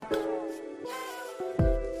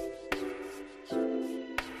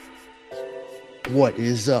What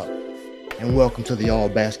is up? And welcome to the All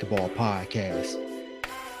Basketball Podcast,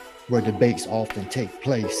 where debates often take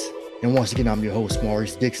place. And once again, I'm your host,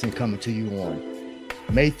 Maurice Dixon, coming to you on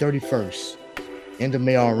May 31st. End of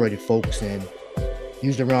May already, folks. And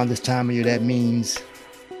usually around this time of year, that means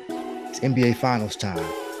it's NBA Finals time.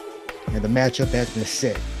 And the matchup has been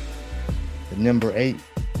set. The number 8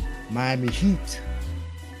 Miami Heat,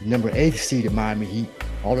 the number 8 seeded Miami Heat,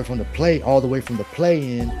 all the way from the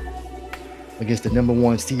play-in against the number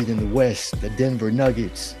 1 seed in the West, the Denver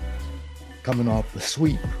Nuggets, coming off the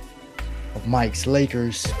sweep of Mike's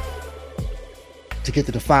Lakers to get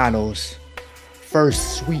to the finals.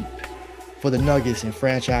 First sweep for the Nuggets in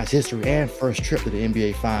franchise history and first trip to the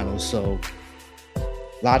NBA Finals. So a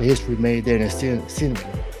lot of history made there, and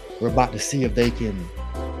we're about to see if they can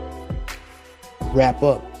wrap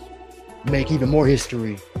up, make even more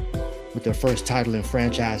history with their first title in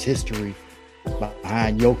franchise history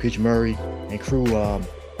behind Jokic, Murray, and crew.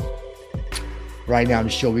 Right now on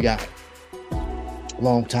the show, we got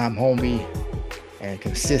longtime homie and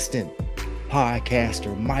consistent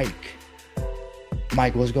podcaster, Mike.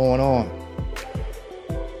 Mike, what's going on?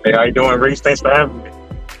 Hey, how you doing, Reese? Thanks for having me.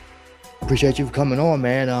 Appreciate you for coming on,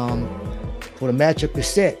 man. For the matchup is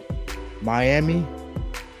set. Miami,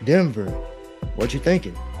 Denver. What you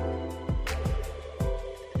thinking?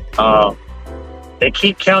 They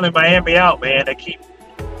keep counting Miami out, man. They keep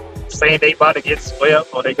saying they about to get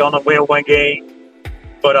swept or they're gonna win one game,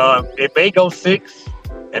 but it may go 6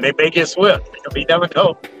 and they may get swept. We never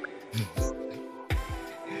know.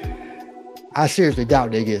 I seriously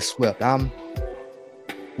doubt they get swept.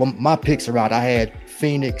 My picks are out. I had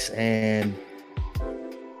Phoenix and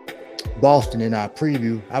Boston in our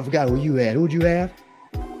preview. I forgot who you had. Who'd you have?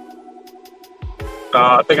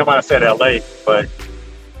 I think I might have said LA, but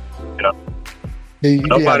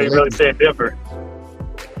nobody really said Denver.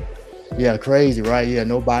 Yeah, crazy, right? Yeah,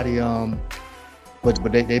 nobody.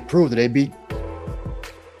 But they proved that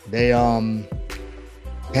they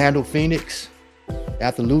handled Phoenix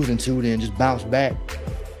after losing 2, then just bounced back.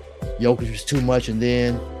 Jokic was too much, and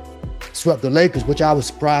then swept the Lakers, which I was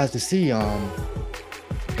surprised to see. A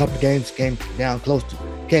couple of games came close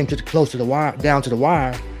to the wire, down to the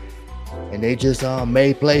wire, and they just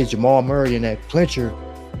made plays. Jamal Murray in that clincher,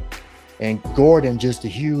 and Gordon just a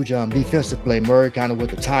huge defensive play. Murray kind of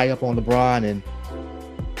with the tie up on LeBron,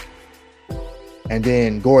 and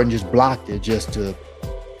then Gordon just blocked it.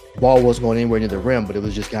 Ball wasn't going anywhere near the rim, but it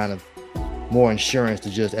was just kind of more insurance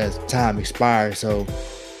to just as time expired. So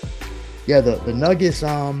yeah, the Nuggets,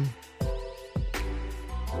 I'm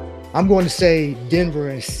going to say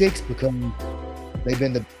Denver in 6 because they've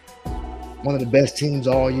been one of the best teams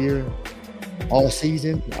all year, all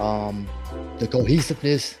season. The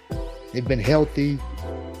cohesiveness, they've been healthy.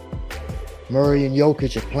 Murray and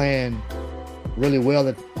Jokic are playing really well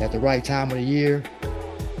at the right time of the year,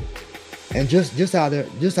 and just how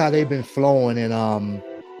they've been flowing and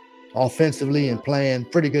offensively and playing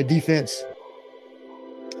pretty good defense.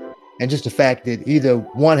 And just the fact that either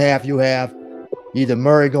one half you have either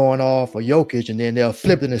Murray going off or Jokic, and then they'll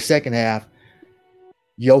flip in the second half.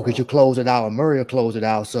 Jokic will close it out or Murray will close it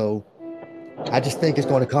out. So I just think it's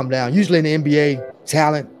going to come down. Usually in the NBA,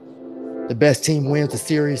 talent, the best team wins the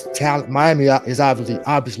series. Talent, Miami is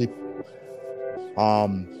obviously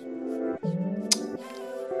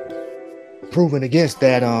proven against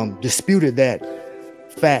that, disputed that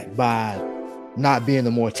fact by not being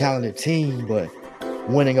the more talented team, but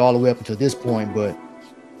winning all the way up until this point. But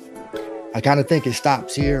I kind of think it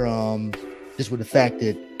stops here, just with the fact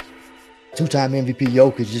that 2-time MVP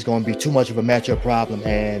Jokic is just going to be too much of a matchup problem,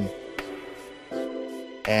 and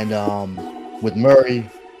with Murray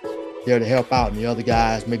there to help out, and the other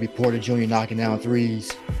guys, maybe Porter Jr. knocking down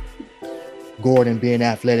threes, Gordon being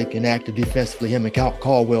athletic and active defensively, him and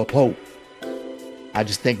Caldwell Pope. I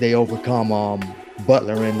just think they overcome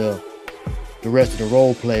Butler and the rest of the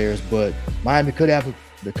role players. But Miami could have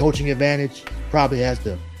the coaching advantage, probably has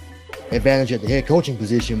the advantage at the head coaching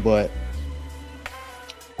position, but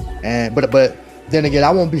then again, I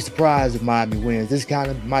won't be surprised if Miami wins. This kind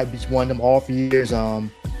of might be one of them off years.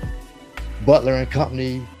 Butler and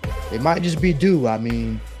company, they might just be due. I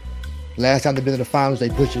mean, last time they've been in the finals, they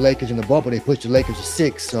pushed the Lakers in the bubble. They pushed the Lakers to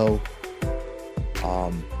 6. So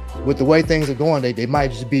with the way things are going, they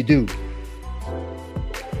might just be due.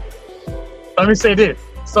 Let me say this.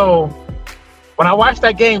 So when I watched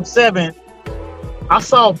that game 7, I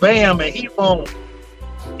saw Bam, and he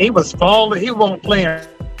was falling. He won't play.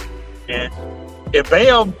 And if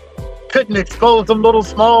Bam couldn't expose them little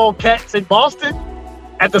small cats in Boston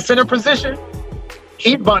at the center position,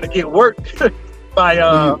 he's about to get worked by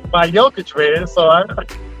Jokic, man. So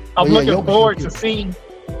I'm Well, yeah, looking forward to seeing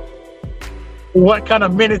what kind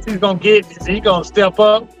of minutes he's gonna get. Is he gonna step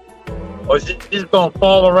up, or is he just gonna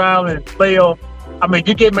fall around and flail? I mean,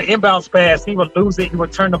 you gave him an inbounds pass, he would lose it. He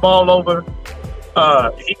would turn the ball over.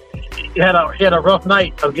 He had a rough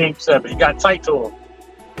night of Game 7. He got tight to him.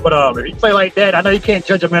 But if you play like that, I know you can't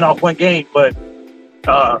judge a man off one game, but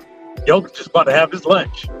Jokic just about to have his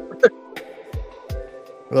lunch.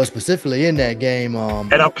 Well, specifically in that game,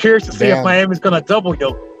 and I'm curious to see if Miami's going to double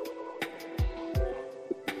Jokic.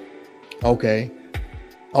 Okay.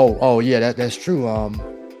 Oh, yeah, that's true.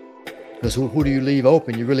 Because who do you leave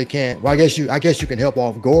open? You really can't. Well, I guess you can help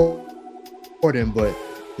off Gordon, but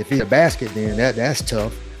if he's a basket, then that's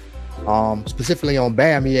tough. Specifically on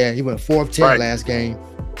Bam, he went 4 of 10 last game,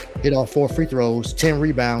 hit all 4 free throws, 10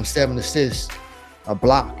 rebounds, 7 assists, a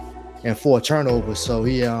block, and 4 turnovers. So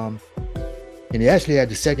he actually had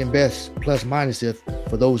the second best plus minus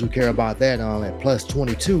for those who care about that at plus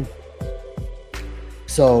 22.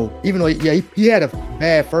 So even though he had a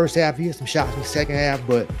bad first half, he had some shots in the second half,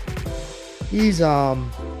 but he's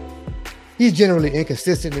generally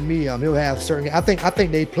inconsistent to me. He'll have certain. I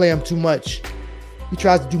think they play him too much. He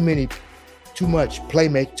tries to do too many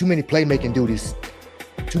playmaking duties,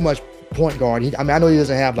 too much point guard. I know he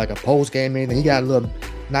doesn't have like a post game or anything. He got a little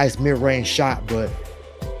nice mid-range shot, but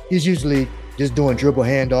he's usually just doing dribble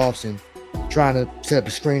handoffs and trying to set up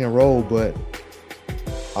the screen and roll. But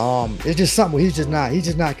it's just something where he's just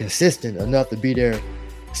not consistent enough to be their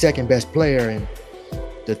second best player. And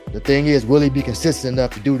the thing is, will he be consistent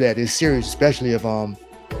enough to do that this series, especially if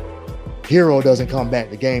Hero doesn't come back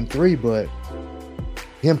to Game 3? But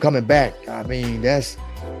him coming back, I mean, that's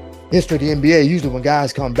history of the NBA. Usually when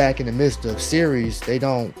guys come back in the midst of series, they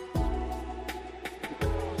kind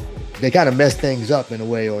of mess things up in a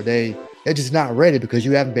way, or they're just not ready because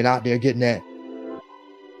you haven't been out there getting that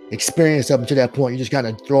experience up until that point. You just kind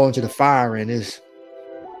of throw into the fire, and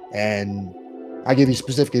I give you a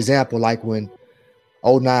specific example, like when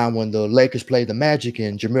 2009, when the Lakers played the Magic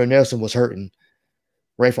and Jameer Nelson was hurting,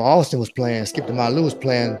 Rafer Alston was playing, Skip DeMarlou was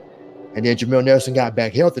playing, and then Jameer Nelson got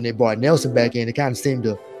back healthy and they brought Nelson back in. It kind of seemed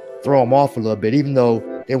to throw him off a little bit, even though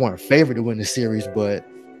they weren't favored to win the series. But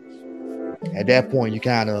at that point, you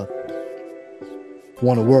kind of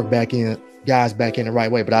want to work guys back in the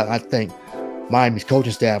right way. But I think Miami's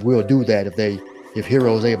coaching staff will do that if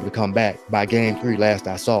Hero is able to come back by Game 3 last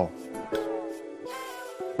I saw.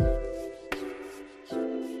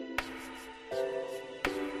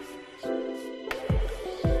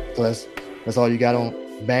 So that's all you got on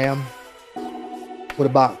Bam. What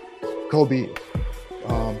about Cody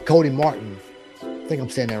Martin? I think I'm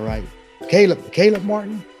saying that right. Caleb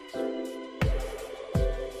Martin?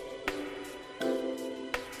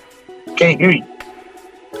 Can't hear you.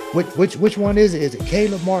 Which one is it? Is it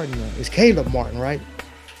Caleb Martin? It's Caleb Martin, right?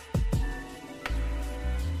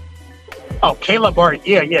 Oh, Caleb Martin.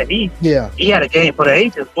 Yeah. He had a game for the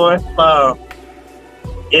ages, boy.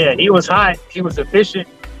 He was hot. He was efficient.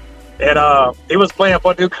 And he was playing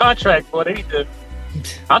for a new contract, boy.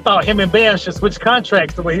 I thought him and Bam should switch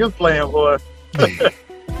contracts the way he was playing, boy.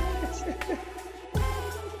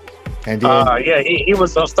 And then, he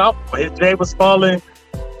was unstoppable. His J was falling.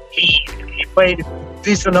 He played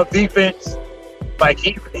decent enough defense. Like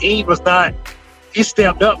he was not. He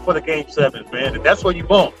stepped up for the Game 7, man, and that's what you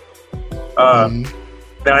want. Now,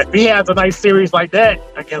 if he has a nice series like that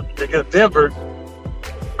against Denver,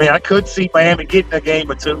 man, I could see Miami getting a game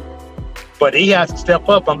or two. But he has to step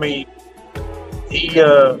up. I mean, he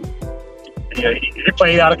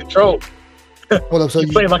played out of control. Well, so he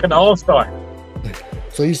played like an all-star.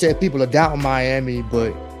 So you said people are doubting Miami,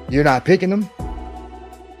 but you're not picking them?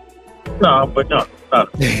 No. I'm not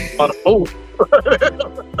a fool.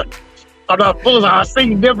 I'm not a fool. I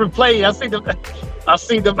seen different play. I seen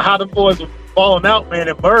them how the boys were balling out, man.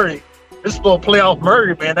 And Murray, this little playoff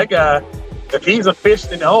Murray, man. That guy, if he's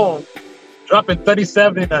efficient at home, dropping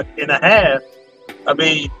 37 and a half, I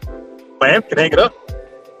mean, Miami can hang it up.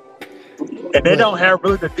 And they don't have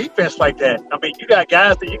really the defense like that. I mean, you got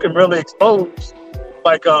guys that you can really expose,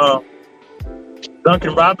 like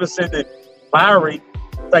Duncan Robinson and Lowry.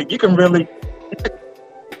 Like, you can really...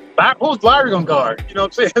 Who's Lowry going to guard? You know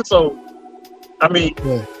what I'm saying? So, I mean,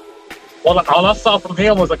 all I saw from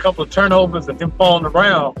him was a couple of turnovers and him falling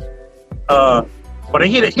around. But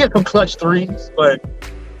he hit some clutch threes, but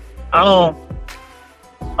I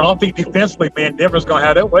don't think defensively, man, Denver's gonna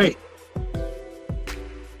have that way.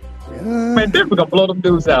 Man, Denver's gonna blow them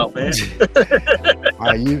dudes out, man.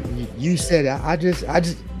 You said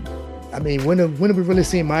it. I mean, when have we really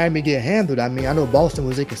seen Miami get handled? I mean, I know Boston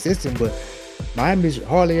was inconsistent, but Miami's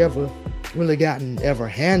hardly ever really gotten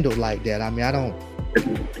handled like that. I mean,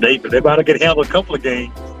 They about to get handled a couple of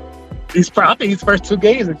games. I think these first 2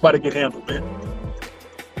 games are about to get handled, man.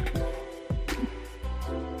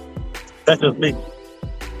 That's just me.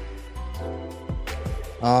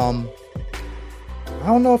 I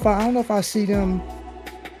don't know if I see them.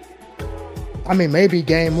 I mean, maybe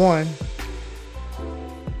game 1,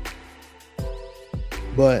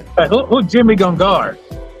 but Who Jimmy gonna guard?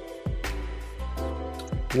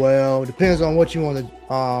 Well, depends on what you want to.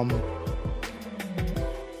 I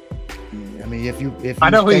mean, if you I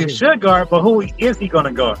know who he should guard, but who is he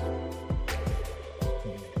gonna guard?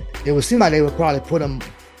 It would seem like they would probably put him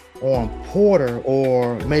on Porter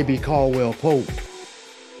or maybe Caldwell Pope,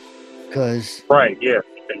 because right, yeah.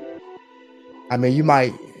 I mean, you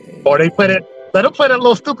might. Or they let him play that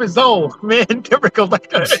little stupid zone, man. Denver goes like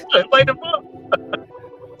that, light him up.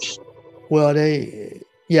 Well,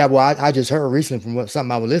 I just heard recently from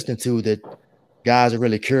something I was listening to that guys are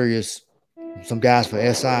really curious. Some guys for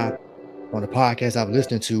SI on the podcast I was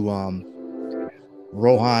listening to,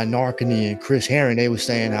 Rohan Narkani and Chris Herring, they were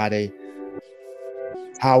saying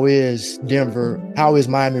how is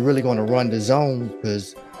Miami really going to run the zone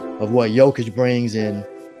because of what Jokic brings in.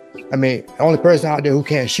 I mean, the only person out there who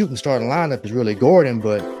can't shoot and start a lineup is really Gordon,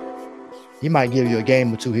 but he might give you a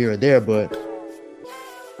game or 2 here or there. But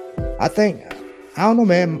I don't know,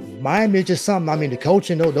 man. Miami is just something. I mean, the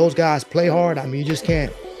coaching, those guys play hard. I mean, you just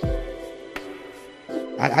can't.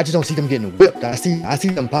 I just don't see them getting whipped. I see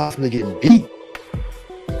them possibly getting beat.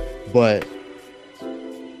 But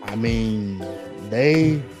I mean,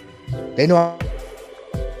 they know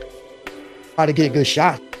how to get good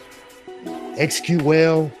shots, execute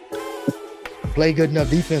well, play good enough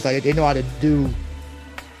defense. Like they know how to do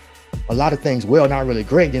a lot of things well, not really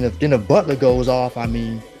great. Then if Butler goes off, I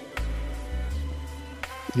mean,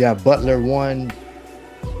 you have Butler 1,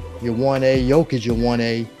 you're 1A, Jokic you're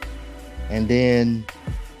 1A, and then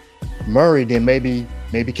Murray, then maybe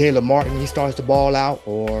Caleb Martin, he starts to ball out,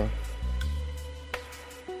 or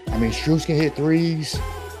I mean, Strus can hit threes.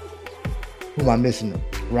 Who am I missing?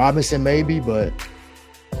 Robinson maybe, but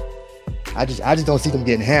I just don't see them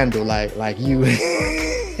getting handled like you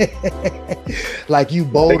like you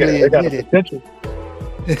boldly admitted. I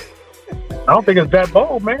don't think it's that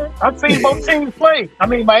bold, man. I've seen both teams play. I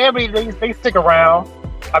mean, Miami, they stick around.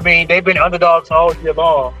 I mean, they've been underdogs all year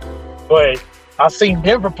long. But I've seen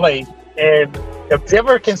Denver play. And if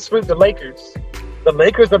Denver can sweep the Lakers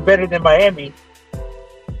are better than Miami,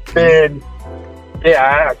 then,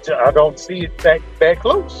 yeah, I don't see it that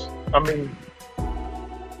close. I mean,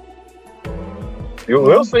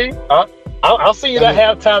 we'll see. I'll see you at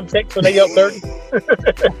halftime text when they up 30.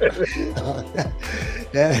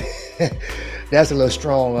 That's a little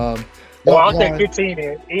strong. Well, I'll take 15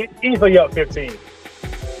 in. Easily up 15.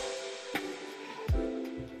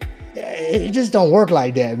 It just don't work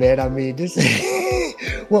like that, man. I mean, this.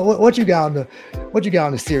 what you got on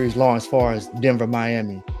the series, Lawrence, as far as Denver,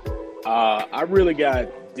 Miami? I really got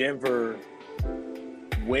Denver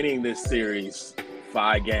winning this series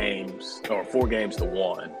 5 games or 4 games to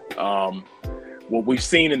 1. What we've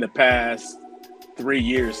seen in the past 3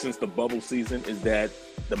 years since the bubble season is that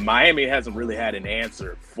the Miami hasn't really had an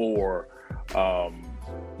answer for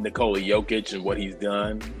Nikola Jokic and what he's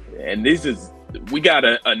done. And we got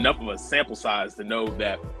enough of a sample size to know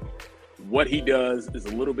that what he does is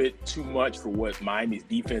a little bit too much for what Miami's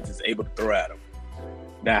defense is able to throw at him.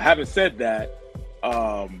 Now, having said that,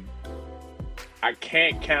 I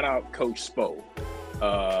can't count out Coach Spo.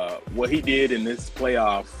 What he did in this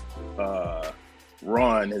playoff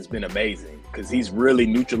run has been amazing because he's really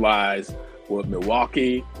neutralized what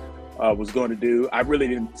Milwaukee was going to do. I really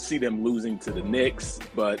didn't see them losing to the Knicks,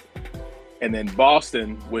 and then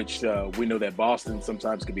Boston, which we know that Boston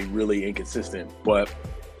sometimes can be really inconsistent. But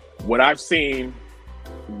what I've seen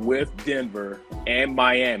with Denver and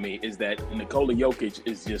Miami is that Nikola Jokic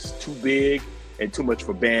is just too big and too much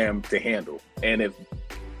for Bam to handle. And if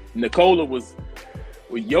Jokic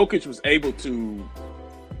was able to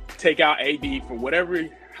take out AD for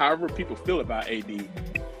however people feel about AD,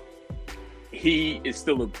 he is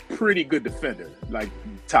still a pretty good defender, like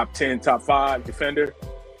top 10, top 5 defender.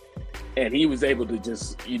 And he was able to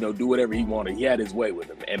just, do whatever he wanted. He had his way with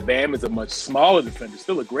him. And Bam is a much smaller defender,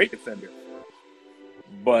 still a great defender.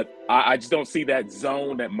 But I just don't see that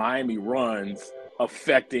zone that Miami runs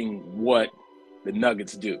affecting what the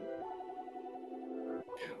Nuggets do.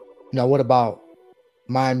 Now, what about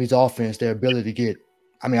Miami's offense, their ability to get,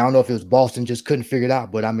 I don't know if it was Boston just couldn't figure it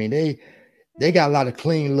out, but they got a lot of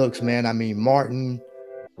clean looks, man. I mean, Martin,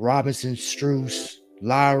 Robinson, Strus,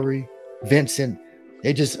 Lowry, Vincent,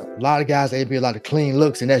 a lot of guys, they be a lot of clean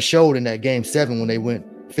looks, and that showed in that game 7 when they went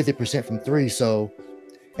 50% from 3. So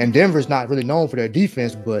And Denver's not really known for their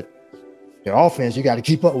defense, but their offense, you got to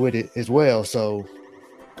keep up with it as well. So,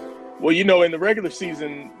 well, you know, in the regular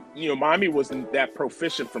season, you know, Miami wasn't that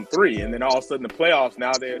proficient from three, and then all of a sudden the playoffs,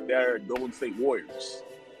 now they're Golden State Warriors.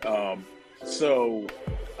 Can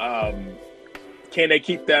they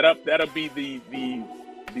keep that up? That'll be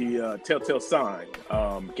the telltale sign.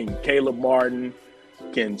 Can Caleb Martin,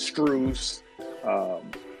 can Strus,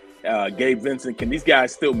 Gabe Vincent, can these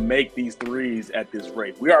guys still make these threes at this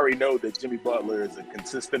rate? We already know that Jimmy Butler is a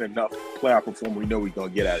consistent enough playoff performer. We know we're going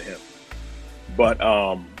to get out of him. But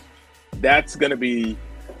that's going to be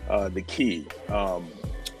the key.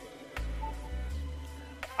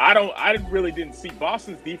 I really didn't see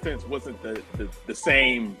Boston's defense wasn't the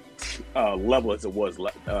same level as it was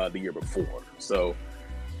the year before. So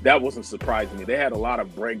that wasn't surprising me. They had a lot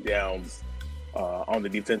of breakdowns on the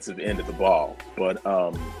defensive end of the ball. But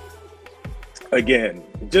again,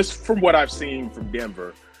 just from what I've seen from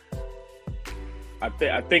Denver, I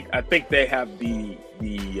think they have the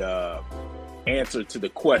answer to the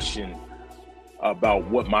question about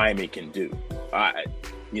what Miami can do.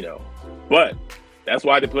 But that's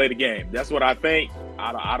why they play the game. That's what I think.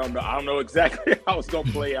 I don't know. I don't know exactly how it's going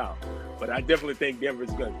to play out, but I definitely think Denver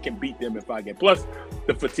can beat them in 5 games. Plus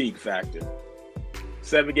the fatigue factor.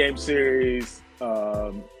 7-game series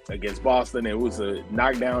against Boston. It was a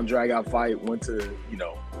knockdown, drag-out fight. Went to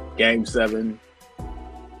game 7.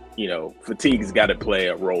 Fatigue has got to play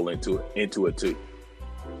a role into it too.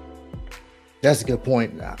 That's a good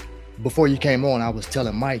point. Before you came on, I was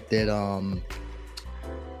telling Mike that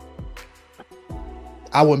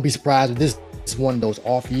I wouldn't be surprised if this is one of those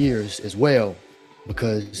off years as well,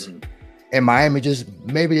 because in Miami,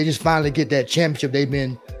 maybe they just finally get that championship they've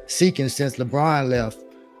been seeking since LeBron left.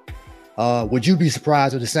 Would you be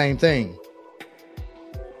surprised with the same thing?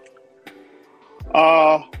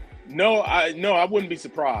 No, I wouldn't be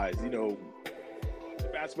surprised.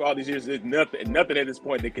 Basketball all these years, there's nothing at this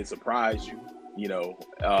point that can surprise you.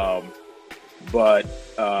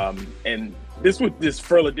 And this would just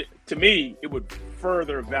further, to me, it would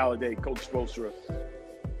further validate Coach Spoelstra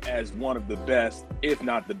as one of the best, if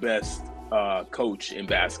not the best, coach in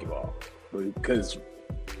basketball, because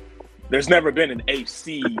there's never been an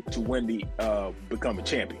AFC to win become a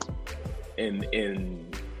champion in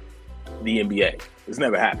the NBA. It's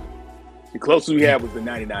never happened. The closest we had was the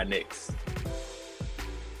 '99 Knicks.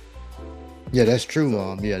 Yeah, that's true.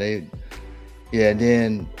 And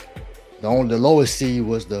then the lowest seed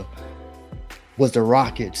was the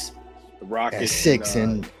Rockets. The Rockets at 6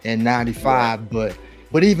 in '95, yeah.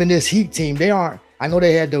 But even this Heat team, they aren't. I know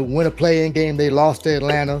they had to win a play-in game. They lost to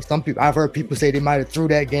Atlanta. I've heard people say they might have threw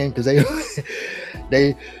that game because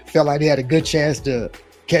they felt like they had a good chance to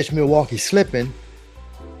catch Milwaukee slipping.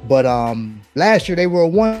 But last year they were a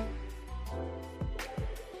 1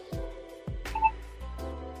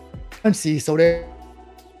 seed, so they're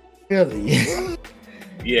really.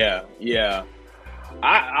 Yeah.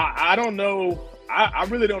 I don't know. I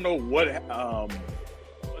really don't know what's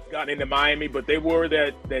gotten into Miami, but they were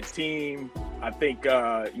that team. I think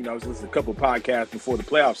I was listening to a couple of podcasts before the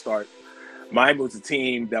playoffs start. Miami was a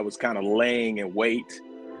team that was kind of laying in wait,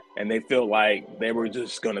 and they felt like they were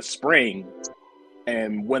just going to spring.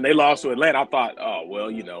 And when they lost to Atlanta, I thought, oh,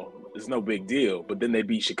 well, it's no big deal. But then they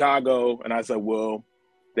beat Chicago, and I said, well,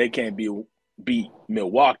 they can't beat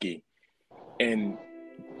Milwaukee. And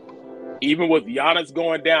even with Giannis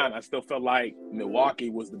going down, I still felt like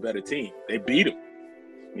Milwaukee was the better team. They beat him.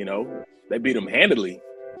 They beat him handily.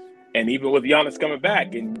 And even with Giannis coming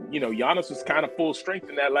back, and, Giannis was kind of full strength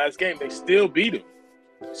in that last game, they still beat him.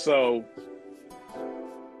 So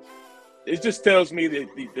it just tells me that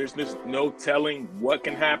there's just no telling what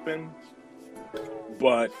can happen.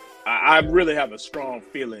 But I really have a strong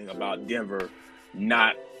feeling about Denver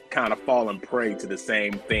not kind of falling prey to the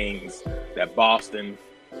same things that Boston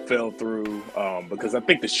fell through, because I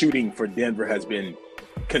think the shooting for Denver has been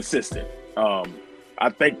consistent. I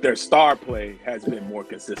think their star play has been more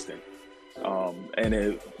consistent. And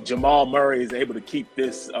if Jamal Murray is able to keep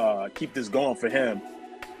this going for him,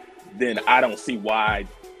 then I don't see why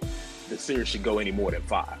the series should go any more than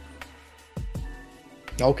 5.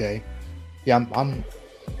 Okay. Yeah, I'm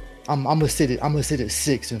gonna sit at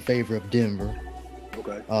 6 in favor of Denver.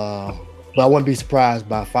 Okay. But I wouldn't be surprised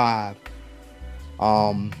by 5.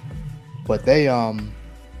 But they and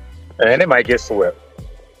they might get swept.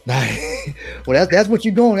 Well, that's what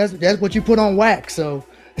you're doing. That's what you put on wax. So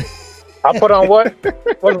I put on what?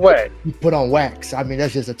 What's wax? You put on wax. I mean,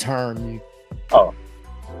 that's just a term.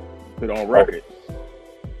 Put on record.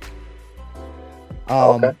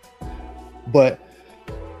 Okay. But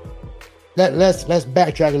let's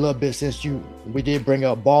backtrack a little bit since we did bring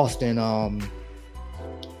up Boston.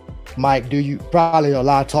 Mike, do you probably a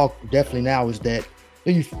lot of talk definitely now is that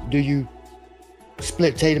do you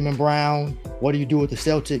split Tatum and Brown? What do you do with the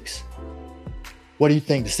Celtics? What do you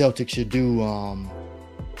think the Celtics should do?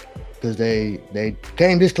 Because they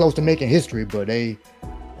came this close to making history, but they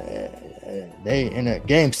in a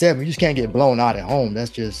game 7, you just can't get blown out at home.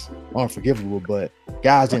 That's just unforgivable. But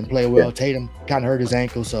guys didn't play well. Yeah. Tatum kind of hurt his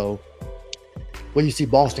ankle. So where do you see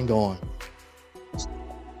Boston going?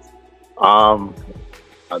 I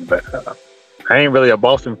ain't really a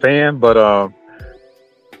Boston fan, but I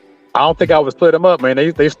don't think I would split them up, man.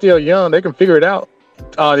 They still young. They can figure it out.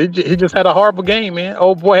 He just had a horrible game, man.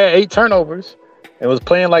 Old boy had 8 turnovers and was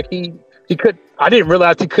playing like he could. I didn't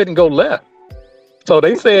realize he couldn't go left. So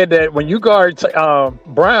they said that when you guard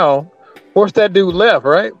Brown, force that dude left,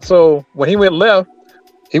 right? So when he went left,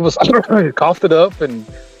 he was coughed it up and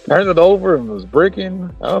turned it over and was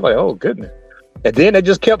bricking. I was like, oh goodness. And then they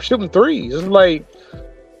just kept shooting threes. It's like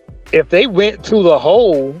if they went to the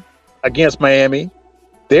hole against Miami,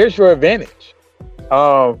 there's your advantage.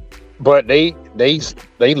 But they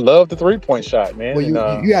love the 3-point shot, man. Well,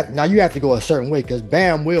 you have to go a certain way because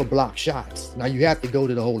Bam will block shots. Now you have to go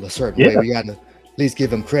to the hole a certain way. We got to at least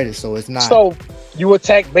give him credit, so it's not. So you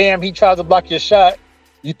attack Bam, he tries to block your shot.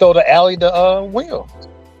 You throw the alley to Will,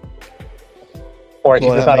 or if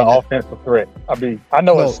he's not an offensive threat. I mean, I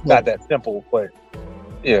know it's not that simple, but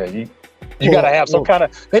yeah, you got to have some kind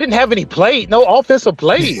of. They didn't have any play, no offensive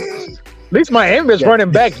plays. At least Miami was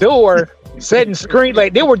running back door. Setting screen,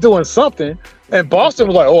 like they were doing something, and Boston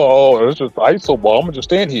was like, "Oh, it's just ISO ball. I'm gonna just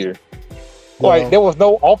stand here." Like there was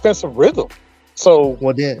no offensive rhythm. So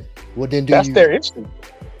then that's their issue.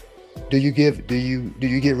 Do you get rid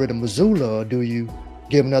of Mazzulla, or do you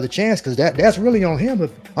give him another chance? Because that's really on him,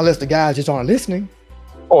 unless the guys just aren't listening.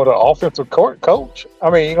 Or the offensive coach. I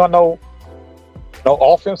mean, you got no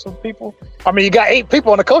offensive people. I mean, you got 8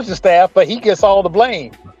 people on the coaching staff, but he gets all the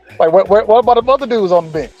blame. Like, what about the other dudes on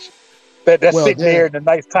the bench? That's sitting there in the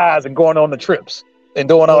nice ties and going on the trips and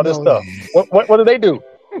doing all this stuff. What do they do?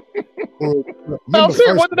 I'm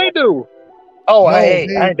saying, what do they do? Oh, I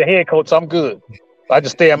ain't the head coach, so I'm good. I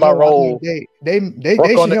just stay in my role. They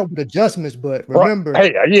should help with adjustments, but remember.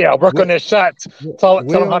 Hey, yeah, work on their shots. Tell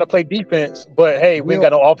them how to play defense. But hey, we ain't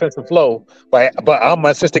got no offensive flow. But I'm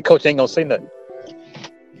an assistant coach, ain't gonna say nothing.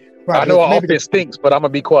 Right, I know our offense stinks, but I'm gonna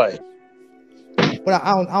be quiet. But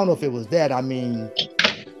I don't know if it was that. I mean,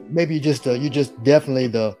 maybe you just definitely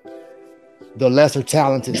the lesser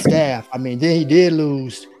talented staff. I mean, then he did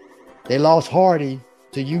lose. They lost Hardy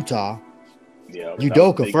to Utah. Yeah,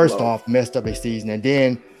 Udoka first off messed up a season, and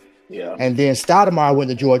then Stoudemire went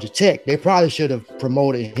to Georgia Tech. They probably should have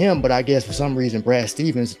promoted him, but I guess for some reason Brad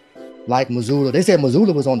Stevens liked Mazzulla. They said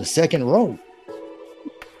Mazzulla was on the second row.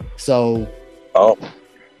 So,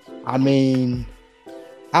 I mean,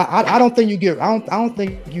 I don't think you get. I don't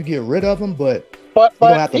think you get rid of him, but you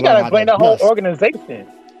got to blame the whole organization.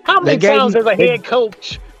 How many times does a head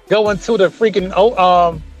coach go into the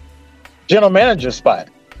freaking general manager spot?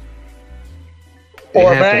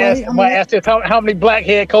 Or I ask this: how many black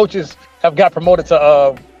head coaches have got promoted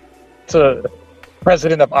to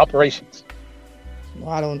president of operations?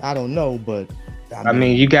 I don't know, but I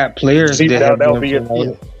mean, you got players that have been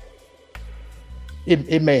promoted.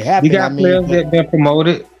 It may happen. You got players that have been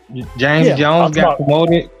promoted. James Jones got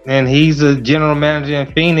promoted, and he's a general manager in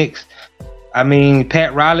Phoenix. I mean,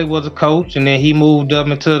 Pat Riley was a coach, and then he moved up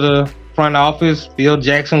into the front office. Phil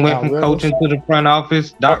Jackson went from coaching to the front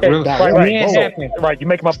office. Doc Rivers. Right, you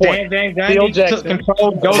make my point. Phil Jackson took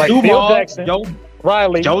control.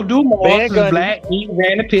 Joe Dumars is black. He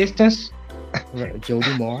ran the Pistons. Joe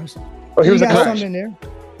Dumars. Oh, he was a coach. Something in there.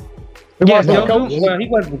 Yes, he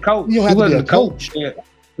wasn't the coach. He wasn't the coach. Yeah.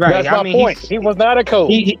 Right. That's my point. He was not a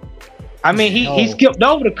coach. He skipped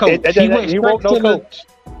over the coach.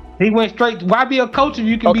 He went straight. Why be a coach if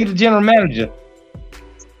you can be the general manager?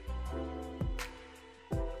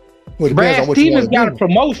 Well, Brad Stevens got a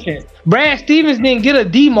promotion. Brad Stevens didn't get a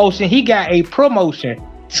demotion. He got a promotion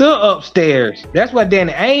to upstairs. That's what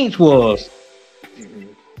Danny Ainge was.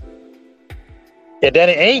 Yeah,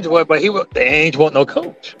 Danny Ainge was, but Ainge wasn't no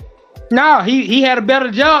coach. No, he had a better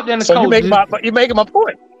job than the coach. You're making my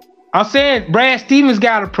point. I'm saying Brad Stevens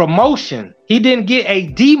got a promotion. He didn't get a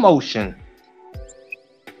demotion.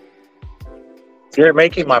 You're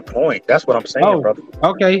making my point. That's what I'm saying, brother.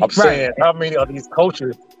 Okay. I'm saying how many of these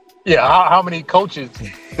coaches, how many coaches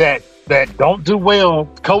that don't do well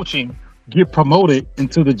coaching get promoted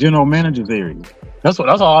into the general manager's area. That's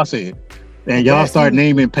all I said. And y'all start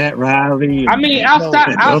naming Pat Riley. I mean,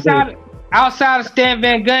 outside outside of Stan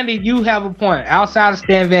Van Gundy, you have a point. Outside of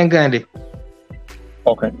Stan Van Gundy.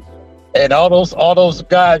 Okay. And all those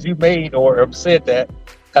guys you made or have said that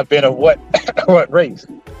have been of what race?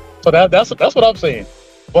 So that's what I'm saying.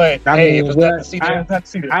 But I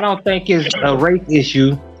don't think it's a race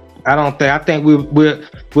issue. I think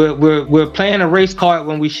we're playing a race card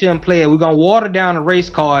when we shouldn't play it. We're gonna water down a race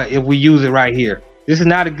card if we use it right here. This is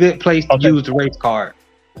not a good place to use the race card.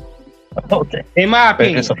 Okay. In my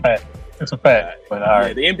opinion. It's a fact. It's a fact. But all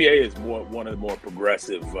right. The NBA is one of the more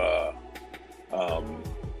progressive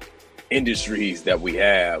industries that we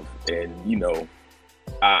have, and you know,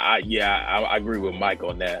 I agree with Mike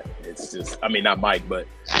on that. It's just, I mean, not Mike, but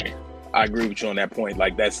I agree with you on that point.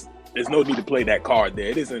 Like, there's no need to play that card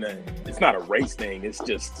there. It's not a race thing. It's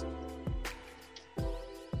just,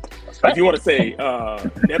 if you want to say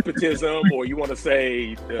nepotism, or you want to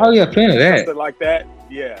say plenty of that, something like that.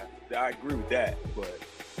 Yeah, I agree with that, but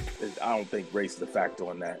I don't think race is a factor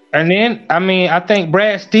on that. And then, I mean, I think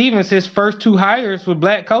Brad Stevens, his first 2 hires were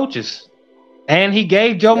black coaches. And he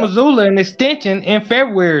gave Joe Mazzulla an extension in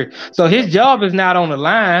February. So his job is not on the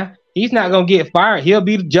line. He's not going to get fired. He'll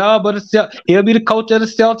be the he'll be the coach of the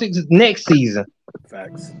Celtics next season.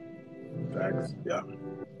 Facts. Yeah.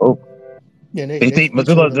 Oh. Yeah, do you think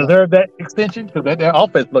Mazzulla deserved that extension? Because their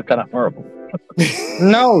offense looked kind of horrible.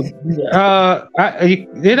 No,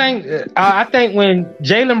 it ain't. I think when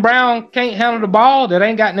Jaylen Brown can't handle the ball, that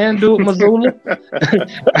ain't got nothing to do with Mazzulla.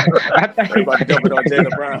 I think everybody jumping on Jaylen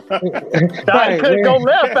Brown. He couldn't go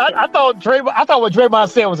left. I thought what Draymond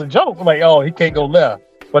said was a joke. I'm like, oh, he can't go left.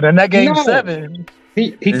 But in that game 7,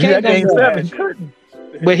 he can't go game left. 7.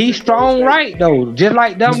 But he's strong right though, just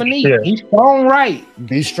like Dominique. Yeah. He's strong right.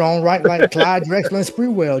 Be strong right like Clyde Drexler and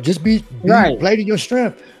Sprewell. Just be right. Play to your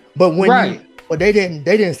strength. But when they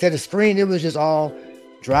didn't set a screen. It was just all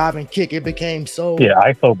drive and kick. It became so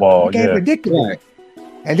ISO ball. It became predictable. Right.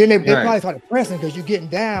 And then they probably started pressing because you're getting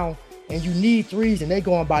down and you need threes, and they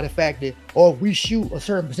going by the fact that if we shoot a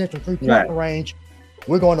certain percentage from 3-point range,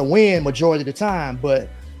 we're going to win majority of the time. But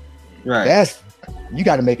you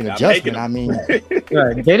got to make an adjustment. I mean, they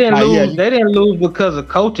didn't lose. They didn't lose because of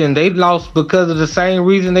coaching. They lost because of the same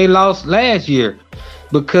reason they lost last year.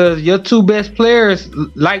 Because your 2 best players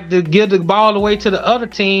like to give the ball away to the other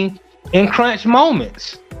team in crunch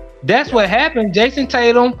moments. That's what happened. Jason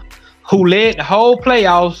Tatum, who led the whole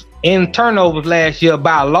playoffs in turnovers last year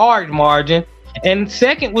by a large margin, and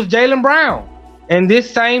second was Jaylen Brown. And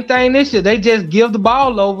this same thing this year, they just give the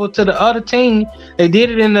ball over to the other team. They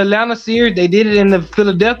did it in the Atlanta series, they did it in the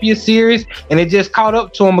Philadelphia series, and it just caught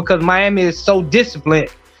up to them because Miami is so disciplined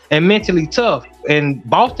and mentally tough. And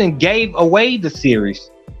Boston gave away the series.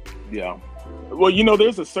 Yeah. Well, you know,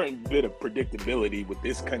 there's a certain bit of predictability with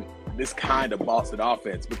this kind of Boston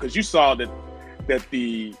offense, because you saw that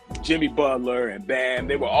the Jimmy Butler and Bam,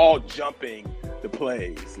 they were all jumping the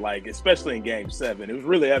plays, like especially in Game 7. It was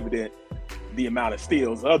really evident the amount of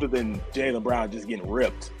steals, other than Jaylen Brown just getting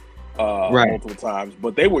ripped multiple times.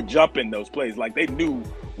 But they were jumping those plays, like they knew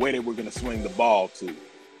where they were going to swing the ball to.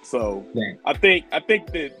 So I think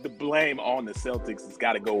that the blame on the Celtics has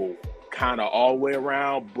got to go kind of all the way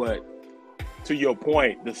around. But to your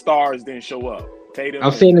point, the stars didn't show up. Tatum,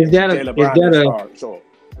 I'm saying, is that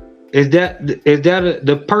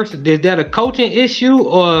a coaching issue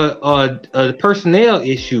or a personnel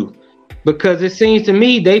issue? Because it seems to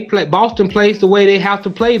me Boston plays the way they have to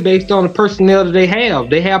play based on the personnel that they have.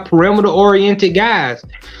 They have perimeter-oriented guys.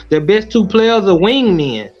 Their best 2 players are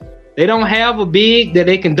wingmen. They don't have a big that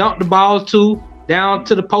they can dunk the balls to down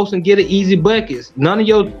to the post and get an easy buckets. None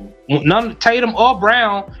of Tatum or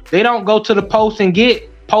Brown, they don't go to the post and get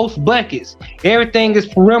post buckets. Everything is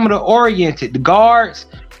perimeter-oriented. The guards,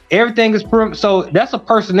 everything is perimeter. So that's a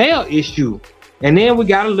personnel issue. And then we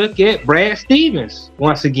got to look at Brad Stevens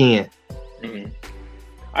once again. Mm-hmm.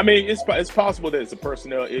 I mean, it's possible that it's a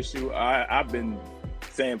personnel issue. I've been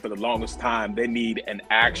saying for the longest time they need an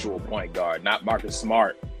actual point guard, not Marcus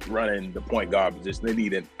Smart running the point guard position. They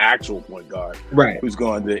need an actual point guard who's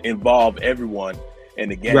going to involve everyone in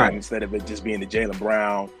the game instead of it just being the Jaylen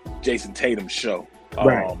Brown, Jason Tatum show.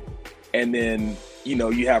 And then, you know,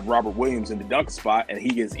 you have Robert Williams in the dunk spot and he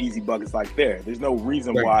gets easy buckets like there. There's no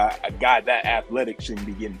reason why a guy that athletic shouldn't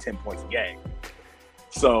be getting 10 points a game.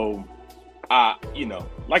 So, you know,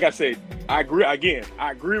 like I said, I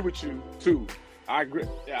agree with you too. I agree.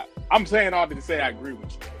 Yeah, I'm saying all to say I agree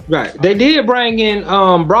with you. Right. They did bring in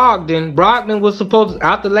Brogdon. Brogdon was supposed to,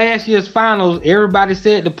 after last year's finals, everybody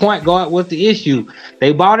said the point guard was the issue.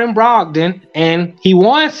 They brought in Brogdon and he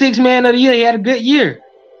won 6th man of the year. He had a good year.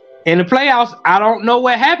 In the playoffs, I don't know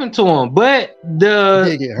what happened to him, but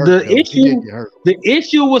the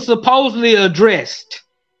issue was supposedly addressed.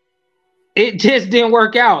 It just didn't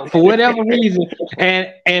work out for whatever reason.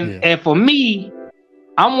 And for me,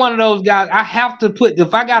 I'm one of those guys. I have to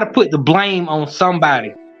if I got to put the blame on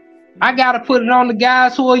somebody, I got to put it on the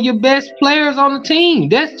guys who are your best players on the team.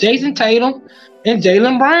 That's Jason Tatum and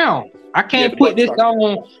Jaylen Brown. I can't put this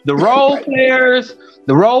on the role players.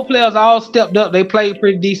 The role players all stepped up. They played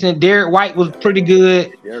pretty decent. Derek White was pretty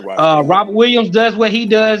good. Robert Williams does what he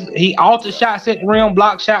does. He alters shots at the rim,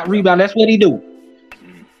 block shot, rebound. That's what he do.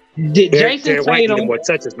 Jason Tatum needed more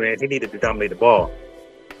touches, man. He needed to dominate the ball.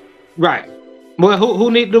 Right. Well,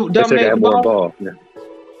 who needed to dominate the ball? Yeah.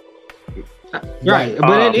 Right.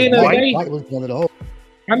 But at the end of the day, White was one of the whole.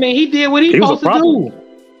 I mean, he did what he was supposed to do.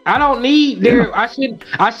 I don't need Derek. I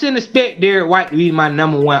shouldn't expect Derek White to be my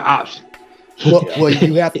number one option. Well,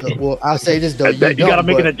 you have to. Well, I'll say this though. You got to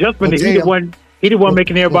make an adjustment. He the one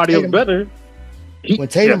making everybody else better. When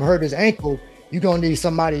Tatum hurt his ankle, you're gonna need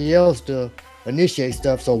somebody else to initiate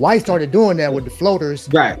stuff. So White started doing that with the floaters.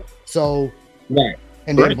 Right. So. Right.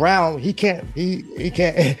 And then Brown, he can't. He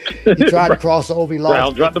can't. He tried to cross over. He lost.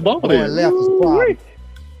 Brown dropped the ball. Going left was a problem.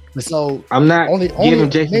 So I'm not giving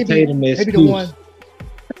Jason Tatum an excuse.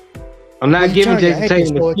 I'm not giving Jason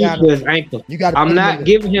Tatum an excuse for his ankle. I'm not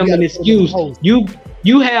giving him an excuse.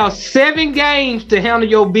 You have 7 games to handle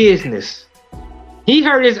your business. He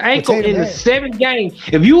hurt his ankle in the 7th game.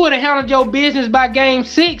 If you would have handled your business by game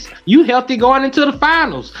 6, you healthy going into the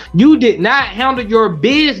finals. You did not handle your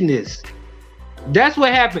business. That's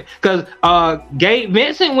what happened. Because Gabe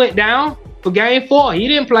Vincent went down for game 4. He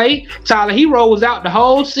didn't play. Tyler Hero was out the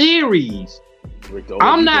whole series.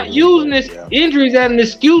 I'm not using this injuries as an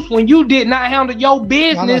excuse when you did not handle your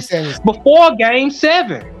business before game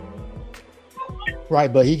 7.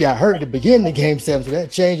 Right, but he got hurt at the beginning of game 7, so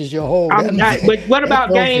that changes your whole. But what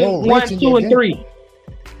about game 1, 2, and 3?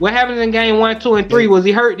 What happened in game 1, 2, and 3? Was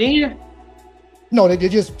he hurt then? No, it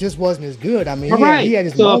just wasn't as good. I mean, he had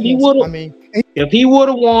his moments. If he would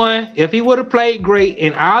have won, if he would have played great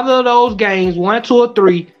in either of those games, 1, 2, or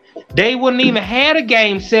 3, they wouldn't even had a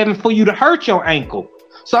game 7 for you to hurt your ankle.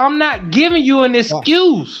 So I'm not giving you an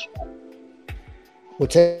excuse. Well,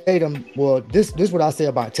 Tatum. Well, this is what I say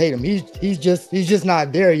about Tatum. He's just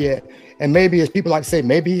not there yet. And maybe, as people like to say,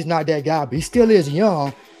 maybe he's not that guy, but he still is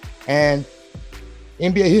young. And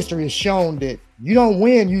NBA history has shown that you don't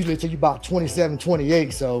win usually until you're about 27,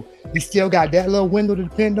 28. So he still got that little window to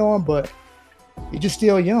depend on, but he's just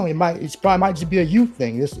still young. It probably might just be a youth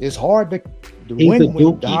thing. It's hard to win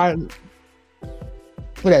with the high.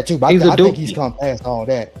 For that too, but I think he's come past all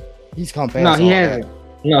that. He's come past. No, he hasn't.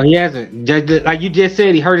 No, he hasn't. Like you just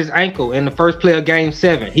said, he hurt his ankle in the first play of game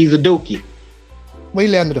 7. He's a dookie. We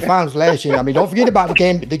led him to the finals last year. I mean, don't forget about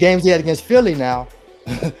the games he had against Philly now.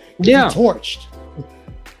 He torched.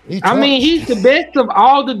 I mean, he's the best of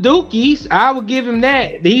all the Dookies. I would give him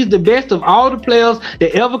that. He's the best of all the players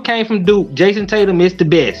that ever came from Duke. Jason Tatum is the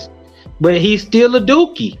best, but he's still a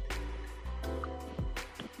Dookie.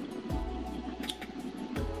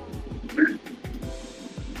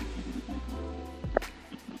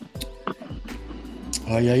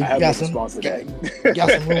 Oh yeah, you got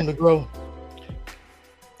some room to grow.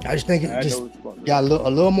 I just think it just got a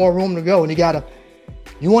little more room to go, and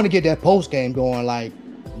you want to get that post game going like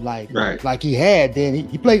he had. Then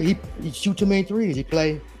he shoot too many threes. He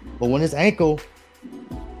played, but when his ankle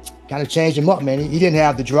kind of changed him up, man, he didn't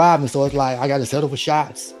have the drive, and so it's like I got to settle for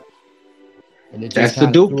shots. And it just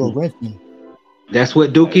that's the Dookie. That's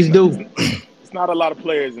what Dookies do. It's not a lot of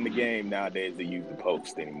players in the game nowadays that use the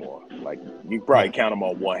post anymore. Like you probably count them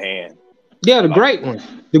on one hand. Yeah, the great ones.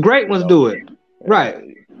 The great ones do it. Right.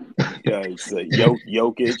 Yeah, it's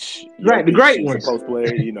Jokic. Right, the great ones. Post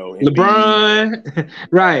player, LeBron.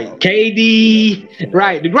 Right, KD.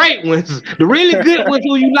 Right, the great ones. The really good ones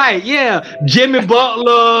who you like. Yeah, Jimmy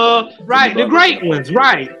Butler. Right, the great ones.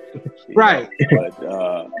 Right. Right.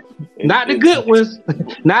 But not the good ones.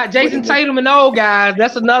 Not Jason Tatum and those guys.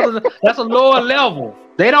 That's a lower level.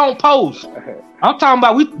 They don't post. I'm talking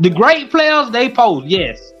about the great players, they post,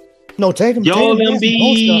 yes. No, Tatum. Joel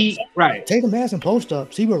Embiid. Right. Tatum had some post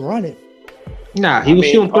ups. He would run it. Nah, he was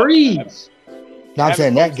shooting threes. No, I'm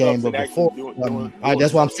saying that game, but before.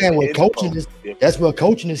 That's what I'm saying. With coaching that's where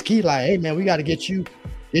coaching is key. Like, hey man, we got to get you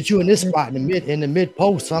in this spot in the mid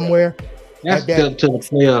post somewhere. That's up to the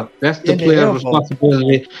player. That's the player's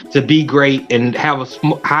responsibility to be great and have a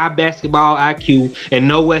high basketball IQ and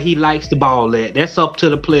know where he likes the ball at. That's up to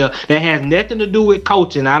the player. That has nothing to do with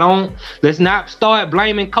coaching. Let's not start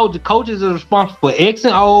blaming coaches. Coaches are responsible for X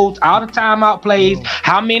and O's, all the timeout plays,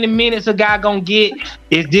 how many minutes a guy gonna get.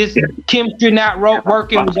 Is this chemistry not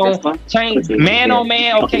working? We're gonna change man on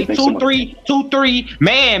man. Okay, 2-3,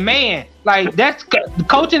 man. Like that's the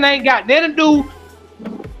coaching ain't got nothing to do.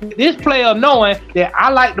 This player knowing that I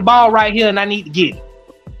like the ball right here and I need to get it.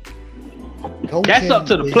 That's up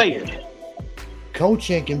to the player.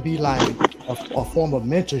 Coaching can be like a form of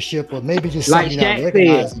mentorship, or maybe just like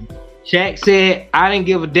Shaq said, I didn't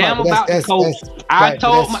give a damn about the coach. I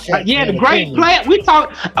told the great player. We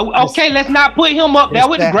talk. Okay, let's not put him up there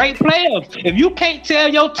with the great players. If you can't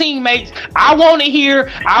tell your teammates, I want it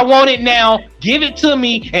here, I want it now, give it to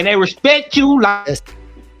me, and they respect you. Like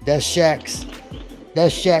that's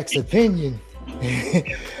Shaq's opinion.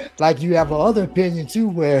 Like you have another opinion too,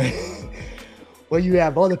 where you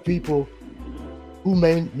have other people who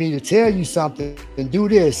may me to tell you something and do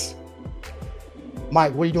this.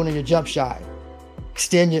 Mike, what are you doing in your jump shot?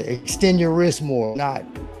 Extend your wrist more, not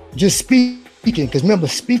just speaking. Because remember,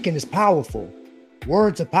 speaking is powerful.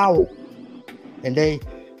 Words are powerful, and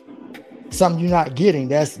something you're not getting.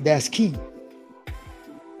 That's key.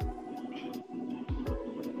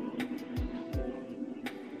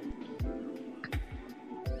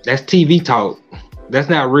 That's TV talk. That's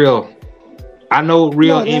not real. I know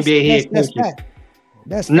real NBA head coaches.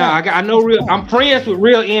 I know real. I'm friends with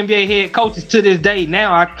real NBA head coaches to this day.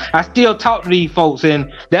 Now I still talk to these folks,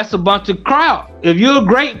 and that's a bunch of crowd. If you're a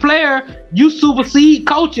great player, you supersede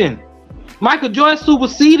coaching. Michael Jordan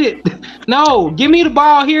superseded. No, give me the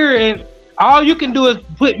ball here, and all you can do is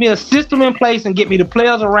put me a system in place and get me the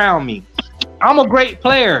players around me. I'm a great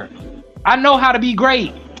player. I know how to be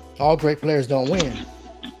great. All great players don't win.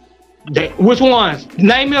 Which ones?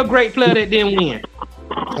 Name me a great player that didn't win.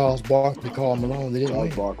 Charles Barkley, Karl Malone, they didn't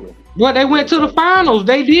win. Barkley. Well, they went to the finals.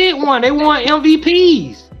 They did win. They won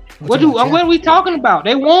MVPs. What are we talking about?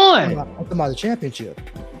 They won. I'm talking about the championship.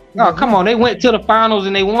 Oh, come on. They went to the finals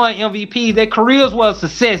and they won MVPs. Their careers were a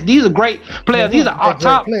success. These are great players. These are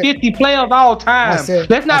top 50 players all time.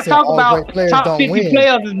 Let's not talk about top 50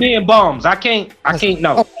 players as being bums. I can't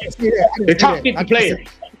know. The top 50 players.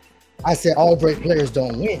 I said all great players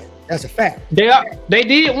don't win. That's a fact. They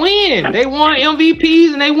did win. They won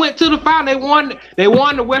MVPs and they went to the final. They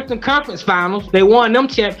won the Western Conference Finals. They won them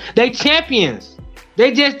They champions.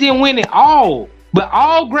 They just didn't win it all. But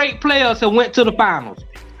all great players have went to the finals.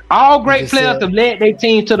 All great players have led their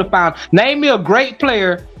team to the final. Name me a great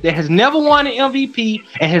player that has never won an MVP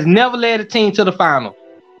and has never led a team to the final.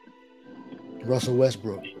 Russell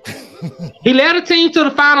Westbrook. He led a team to the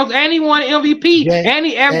finals and he won MVP. And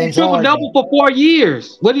he averaged triple-double for 4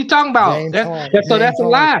 years. What are you talking about? That's a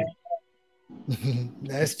lie.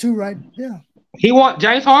 That's two right there.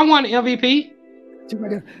 James Harden won the MVP. Two right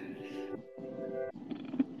there.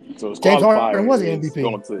 So James Harden was an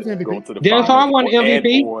MVP. James Harden won the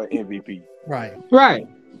MVP.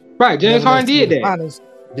 Right. James Harden did that. Finals,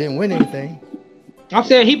 didn't win anything. I'm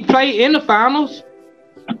saying he played in the finals.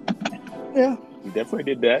 Yeah. He definitely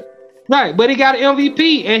did that. Right, but he got an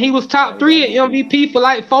MVP, and he was top 3 at MVP for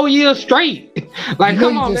like 4 years straight. Like,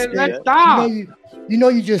 come on, let's stop.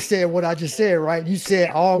 You just said what I just said, right? You said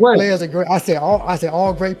all players are great. I said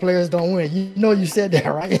all great players don't win. You said that,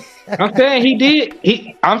 right? I'm saying he did.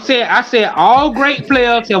 I said all great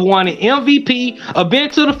players have won an MVP or been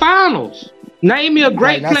to the finals. Name me a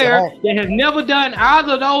great player that has never done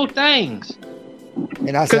either of those things.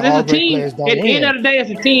 And I said all great players don't win. At the end of the day, it's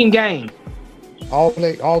a team game. All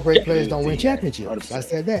great players don't win championships. I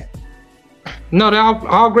said that. No,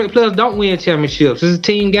 all great players don't win championships. It's a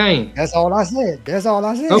team game. That's all I said.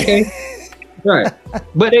 Okay. Right.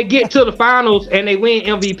 But they get to the finals and they win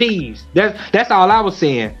MVPs. That's all I was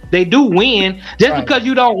saying. They do win. Just because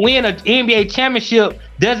you don't win an NBA championship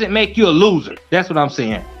doesn't make you a loser. That's what I'm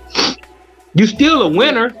saying. You still a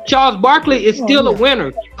winner. Charles Barkley is still a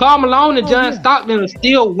winner. Karl Malone and John Stockton are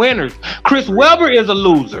still winners. Chris Webber is a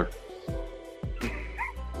loser.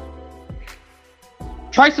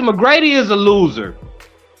 Tracy McGrady is a loser.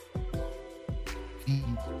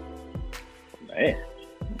 Man.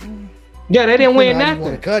 Yeah, they didn't win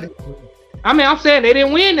nothing. Cut it. I mean, I'm saying they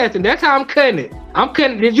didn't win nothing. That's how I'm cutting it.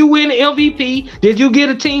 Did you win the MVP? Did you get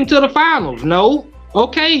a team to the finals? No.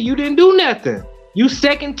 Okay, you didn't do nothing. You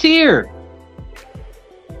second tier.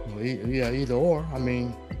 Well, either or. I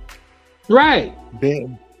mean, right.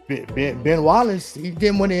 Ben Wallace, he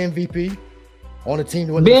didn't win the MVP. on the team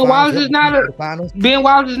to win Ben the Wallace is not a finals. Ben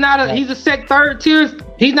Wallace is not a. He's a third tier.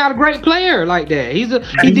 He's not a great player like that. He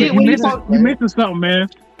did what he supposed. You mentioned something, man.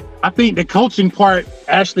 I think the coaching part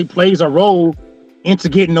actually plays a role into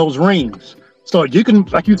getting those rings. So you can,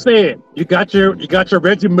 like you said, you got your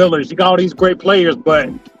Reggie Millers, you got all these great players, but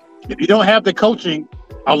if you don't have the coaching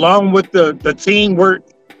along with the teamwork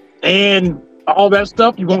and all that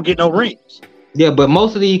stuff, you won't get no rings. Yeah, but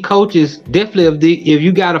most of these coaches definitely, if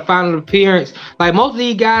you got a final appearance, like most of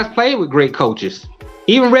these guys play with great coaches.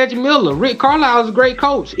 Even Reggie Miller, Rick Carlisle is a great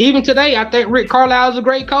coach. Even today, I think Rick Carlisle is a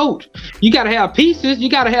great coach. You got to have pieces. You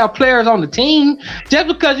got to have players on the team. Just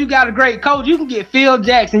because you got a great coach, you can get Phil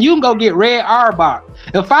Jackson. You can go get Red Auerbach.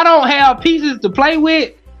 If I don't have pieces to play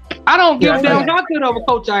with, I don't give a damn how good of a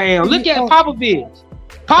coach I am. Look at Popovich.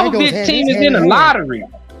 Popovich's team is in the lottery.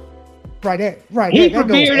 Right. He's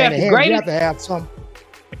revered as the greatest. You have to have some.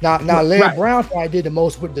 Now, Larry Brown probably did the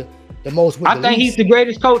most with the I think he's the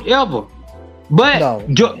greatest coach ever. But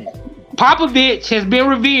Popovich has been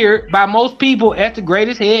revered by most people as the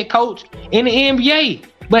greatest head coach in the NBA.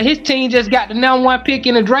 But his team just got the #1 pick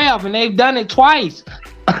in the draft, and they've done it twice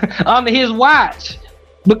under his watch.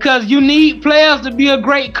 Because you need players to be a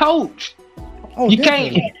great coach. Oh, you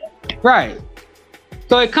definitely. can't. Right.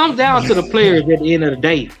 So it comes down to the players at the end of the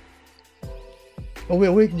day.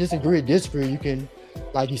 Well, we can just agree to disagree. You can,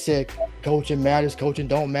 like you said, coaching matters, coaching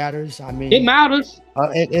don't matters. I mean, it matters.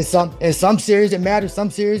 In some series it matters, some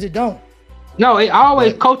series it don't. No,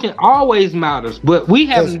 coaching always matters. But we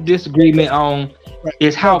have a disagreement on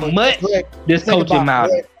is how much this coaching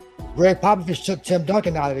matters. Greg Popovich took Tim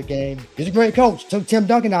Duncan out of the game. He's a great coach. Took Tim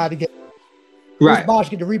Duncan out of the game. Right. Bosh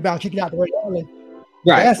get the rebound, kick it out the Ray Allen.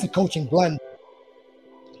 Right. That's the coaching blunder.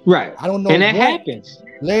 Right. I don't know. And that happens.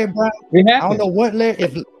 Larry Brown. I don't know what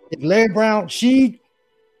if Larry Brown, she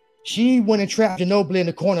went and trapped Ginobili in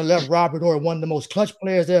the corner, left Robert Horry, one of the most clutch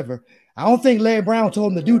players ever. I don't think Larry Brown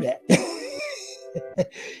told him to do that.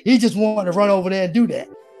 He just wanted to run over there and do that.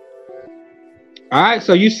 All right,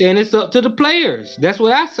 so you saying it's up to the players. That's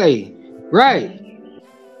what I say. Right.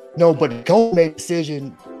 No, but the coach made a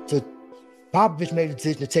decision Popovich made a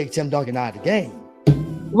decision to take Tim Duncan out of the game.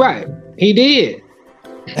 Right. He did.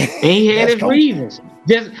 And he had his reasons.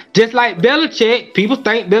 Just like Belichick, people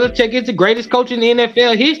think Belichick is the greatest coach in the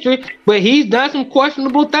NFL history, but he's done some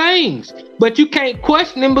questionable things. But you can't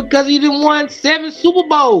question him because he done won 7 Super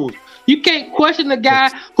Bowls. You can't question the guy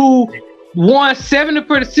who won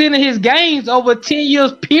 70% of his games over a 10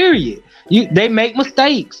 years period. They make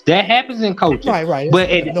mistakes. That happens in coaching. Right. But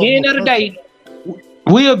at the end of the day,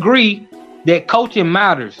 we agree that coaching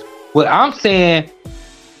matters. What I'm saying,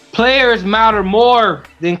 players matter more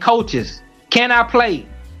than coaches. Can I play?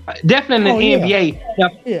 Definitely in the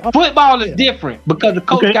NBA. Now, football is different because the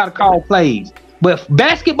coach got to call plays. But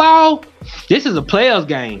basketball, this is a player's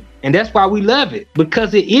game. And that's why we love it,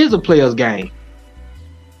 because it is a player's game.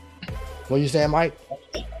 What you saying, Mike?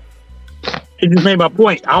 It just made my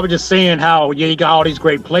point. I was just saying how, you got all these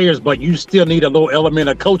great players, but you still need a little element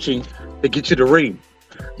of coaching to get you the ring.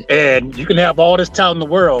 And you can have all this talent in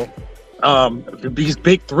the world, these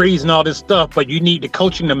big threes and all this stuff, but you need the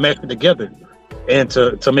coaching to mesh it together and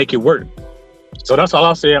to make it work. So that's all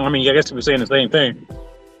I'm saying. I mean, I guess we're saying the same thing.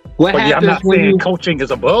 I'm not saying coaching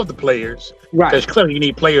is above the players. Right. Because clearly you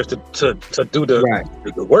need players to do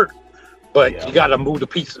the work. But you got to move the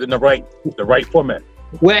pieces in the right format.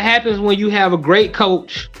 What happens when you have a great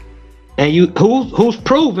coach and who's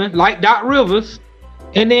proven, like Doc Rivers,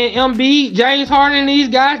 and then Embiid, James Harden, and these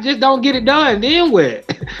guys just don't get it done? Then what?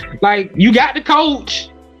 Like, you got the coach,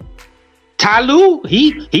 Ty Lue,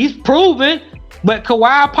 he's proven, but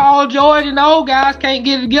Kawhi, Paul George, and the old guys can't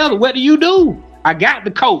get it together. What do? I got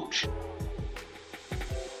the coach.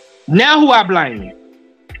 Now who I blame?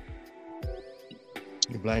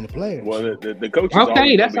 You blame the players. Well, the coach.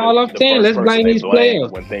 Okay, that's all I'm saying. Let's blame these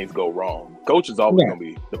players when things go wrong. Coach is always going to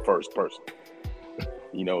be the first person.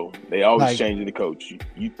 You know, they always changing the coach.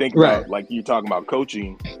 You think about, like you're talking about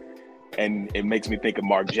coaching, and it makes me think of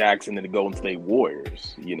Mark Jackson and the Golden State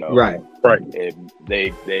Warriors. You know, right. And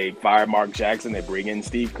they fire Mark Jackson. They bring in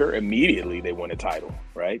Steve Kerr. Immediately, they win a title.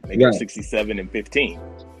 Right? They go 67-15.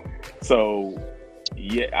 So,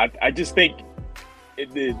 yeah, I just think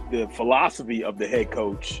the philosophy of the head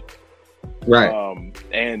coach, right,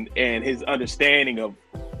 and his understanding of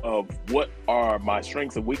what are my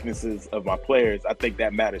strengths and weaknesses of my players, I think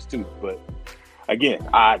that matters too. But again,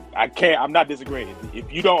 I'm not disagreeing.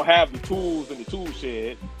 If you don't have the tools in the tool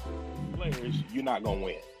shed, players, you're not gonna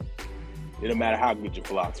win. It don't matter how good your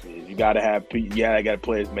philosophy is. You gotta have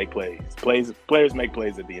players make plays. Players make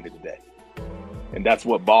plays at the end of the day. And that's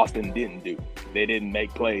what Boston didn't do. They didn't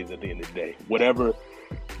make plays at the end of the day. Whatever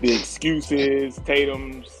the excuse is,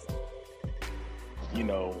 Tatum's,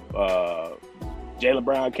 Jaylen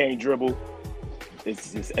Brown can't dribble.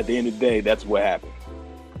 It's just, at the end of the day, that's what happened.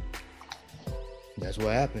 That's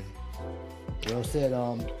what happened. Well said. I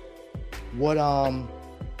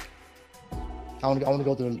want to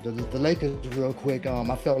go through the Lakers real quick.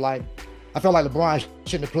 I felt like LeBron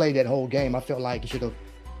shouldn't have played that whole game. I felt like he should have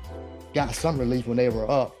got some relief when they were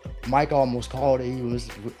up. Mike almost called it.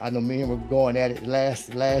 I know me and him were going at it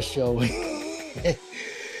last show because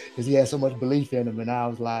he had so much belief in him, and I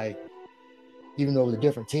was like, even though it was a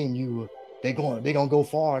different team, they're gonna go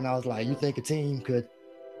far, and I was like, you think a team could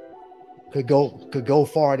go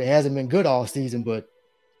far that hasn't been good all season, but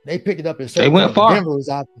they picked it up in certain. They went far. Denver was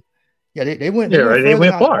out. Yeah, they went. They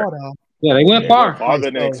went far. Yeah, they went far.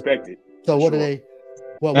 Farther than expected. So what did they?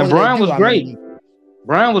 And Brian was great.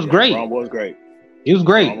 Brian was great. Brian was great. He was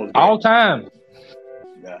great all time.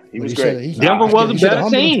 Yeah, he was great. Denver was a better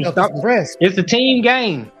team. It's a team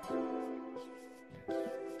game.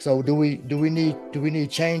 So do we need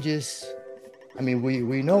changes? I mean,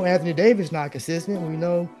 we know Anthony Davis not consistent. We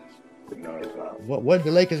know. No, it's not. Where did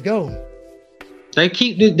the Lakers go? They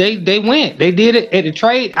went. They did it at the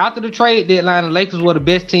trade. After the trade deadline, the Lakers were the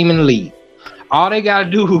best team in the league. All they gotta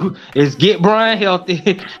do is get Brian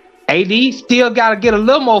healthy. AD still gotta get a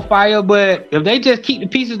little more fire, but if they just keep the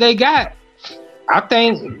pieces they got, I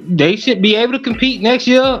think they should be able to compete next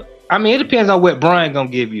year. I mean, it depends on what Brian gonna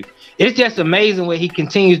give you. It's just amazing what he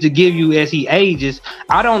continues to give you as he ages.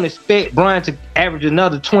 I don't expect Brian to average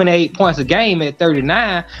another 28 points a game at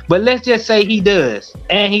 39, but let's just say he does,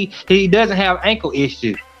 and he doesn't have ankle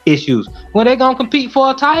issues. Well, they're gonna compete for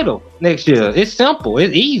a title next year. It's simple.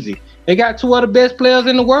 It's easy. They got two of the best players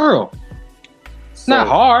in the world. It's not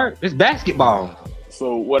hard. It's basketball.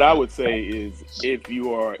 So what I would say is, if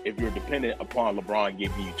you're dependent upon LeBron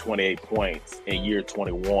giving you 28 points in year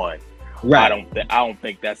 21. Right. I don't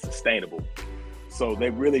think that's sustainable. So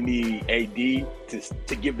they really need AD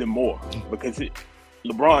to give them more, because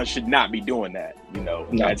LeBron should not be doing that. No.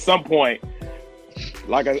 At some point,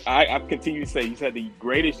 like I continue to say, he's had the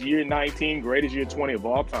greatest year 19, greatest year 20 of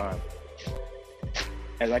all time.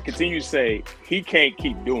 As I continue to say, he can't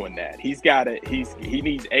keep doing that. He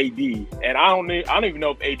needs AD, and I don't even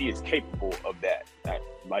know if AD is capable of that.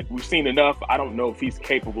 Like, we've seen enough. I don't know if he's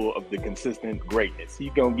capable of the consistent greatness.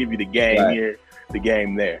 He's gonna give you the game here, the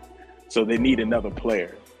game there. So they need another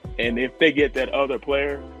player. And if they get that other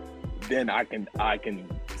player, then I can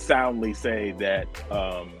soundly say that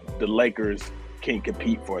the Lakers can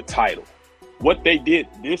compete for a title. What they did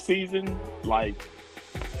this season, like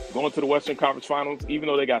going to the Western Conference Finals, even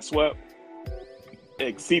though they got swept,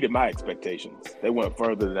 exceeded my expectations. They went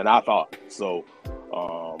further than I thought. So,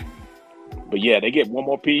 but yeah, they get one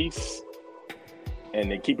more piece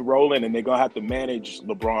and they keep it rolling, and they're going to have to manage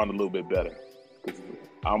LeBron a little bit better.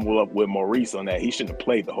 I'm with Maurice on that. He shouldn't have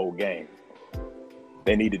played the whole game.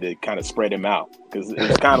 They needed to kind of spread him out, because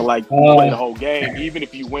it's kind of like you play the whole game. Even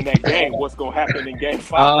if you win that game, what's going to happen in game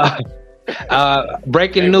 5?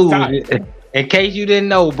 Breaking news. In case you didn't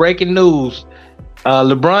know, breaking news.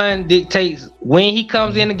 LeBron dictates when he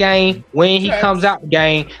comes in the game, when he comes out the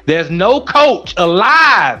game. There's no coach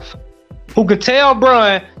alive who can tell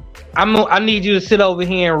Bron, I need you to sit over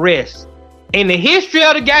here and rest. In the history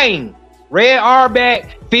of the game, Red Auerbach,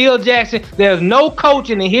 Phil Jackson, there's no coach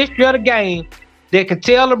in the history of the game that can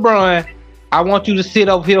tell LeBron, I want you to sit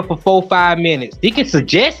over here for 4-5 minutes. He can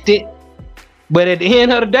suggest it, but at the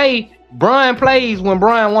end of the day, Brian plays when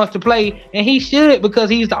Brian wants to play, and he should, because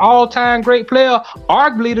he's the all-time great player,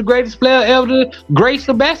 arguably the greatest player ever to grace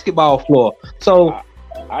the basketball floor. So,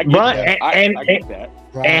 I get that.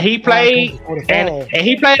 And he played, and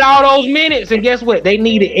he played all those minutes, and guess what? They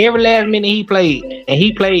needed every last minute he played, and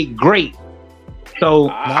he played great. So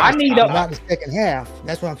not the second half.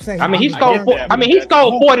 That's what I'm saying. I mean, he scored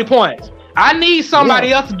 40 points. I need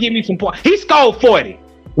somebody else to give me some points. He scored 40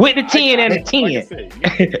 with the 10 and the 10.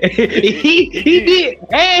 He did,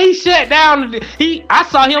 and he shut down. I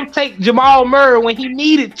saw him take Jamal Murray when he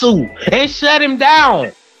needed to and shut him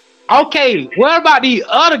down. Okay, what about the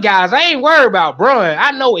other guys? I ain't worried about Bron.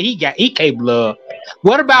 I know what he capable of.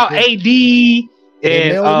 What about AD? They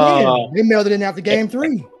mailed it in after game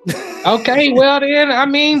 3. Okay, well then, I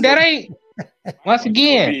mean, that ain't. Once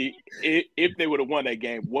again, if they would have won that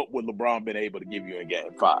game, what would LeBron been able to give you in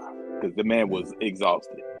game 5? Because the man was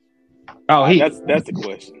exhausted. Oh, that's the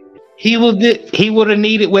question. He would have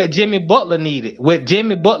needed what Jimmy Butler needed. What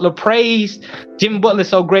Jimmy Butler praised. Jimmy Butler's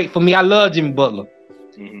so great for me. I love Jimmy Butler.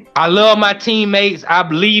 Mm-hmm. I love my teammates. I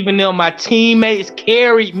believe in them. My teammates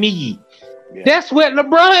carried me. Yeah. That's what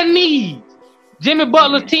LeBron needs. Jimmy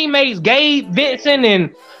Butler's teammates, Gabe Vincent,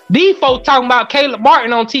 and these folks talking about Caleb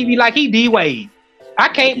Martin on TV like he D-Wade. I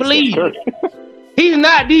can't believe it. He's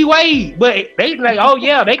not D-Wade, but they like, oh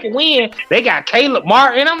yeah, they can win. They got Caleb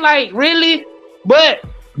Martin. I'm like, really? But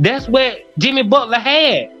that's what Jimmy Butler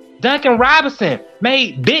had. Duncan Robinson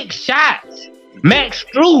made big shots. Max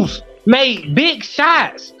Strus made big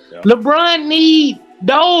shots. Yeah. LeBron need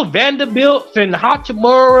those Vanderbilts and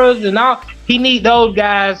Hachimuras and all. He need those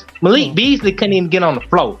guys. Malik Beasley couldn't even get on the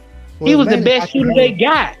floor. Well, he was the best shooter they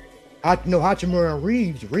got. Hachimura and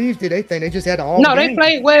Reeves did they think they just had to all. No, they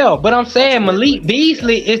played well, but I'm saying Malik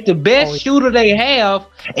Beasley is the best shooter they have,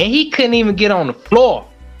 and he couldn't even get on the floor.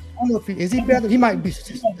 I don't know if is he better. He might be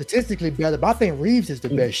statistically better, but I think Reeves is the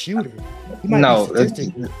best shooter. No.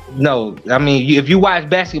 I mean, if you watch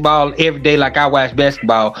basketball every day like I watch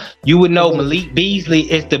basketball, you would know Malik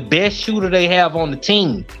Beasley is the best shooter they have on the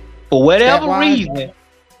team. For whatever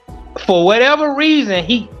reason,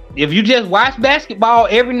 if you just watch basketball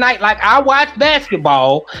every night like I watch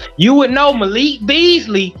basketball, you would know Malik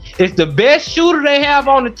Beasley is the best shooter they have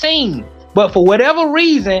on the team. But for whatever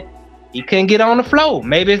reason, he couldn't get on the floor.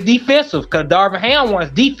 Maybe it's defensive because Darvin Ham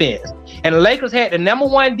wants defense. And the Lakers had the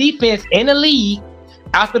 #1 defense in the league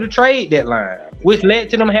after the trade deadline, which led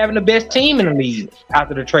to them having the best team in the league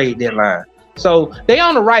after the trade deadline. So they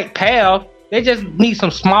on the right path. They just need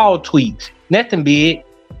some small tweaks. Nothing big.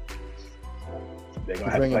 They're going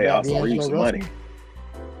to have to pay Austin Reeves some money.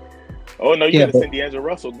 Oh, no, you got to send D'Angelo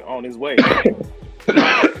Russell on his way.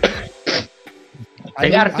 They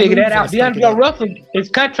got to figure that out. D'Angelo Russell, his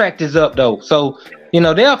contract is up, though. So,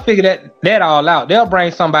 they'll figure that all out. They'll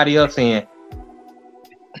bring somebody else in.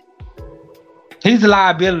 He's a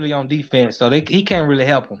liability on defense, so he can't really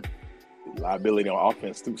help him. Liability on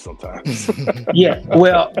offense, too, sometimes. Yeah,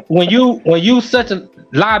 well, when you such a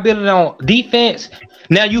liability on defense,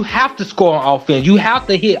 now you have to score on offense. You have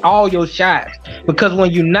to hit all your shots because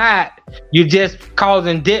when you're not, you're just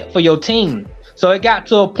causing debt for your team. So it got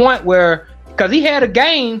to a point where, because he had a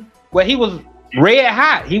game where he was red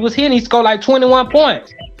hot. He was hitting, he scored like 21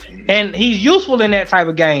 points. And he's useful in that type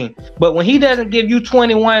of game. But when he doesn't give you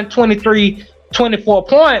 21, 23, 24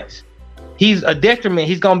 points, he's a detriment.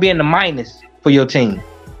 He's going to be in the minus for your team.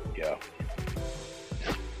 Yeah.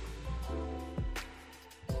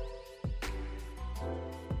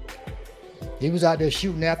 He was out there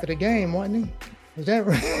shooting after the game, wasn't he? Was that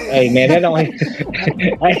right? Hey, man, that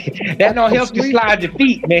don't help you slide your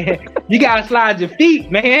feet, man. You got to slide your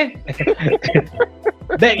feet, man.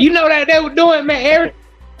 That they were doing, man, every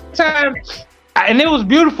time. And it was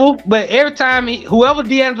beautiful, but every time whoever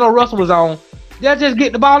D'Angelo Russell was on, they'll just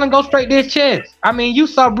get the ball and go straight to his chest. I mean, you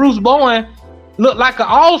saw Bruce Bowen look like an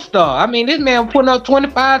all-star. I mean, this man putting up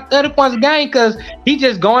 25, 30 points a game because he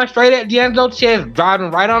just going straight at D'Angelo's chest,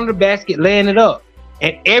 driving right under the basket, laying it up.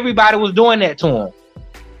 And everybody was doing that to him.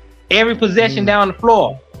 Every possession down the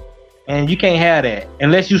floor. And you can't have that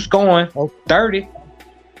unless you scoring 30.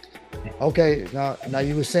 Okay, now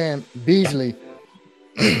you were saying Beasley.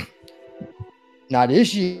 Now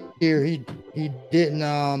this year he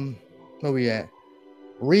didn't where we at?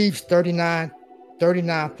 Reeves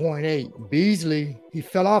 39.8. Beasley, he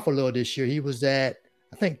fell off a little this year. He was at,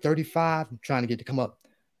 I think, 35. I'm trying to get to come up.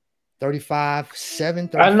 35.7,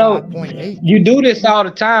 35.8. I know you do this all the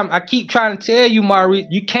time. I keep trying to tell you, Maurice,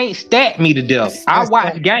 you can't stat me to death. I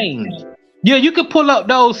watch games. Yeah, you can pull up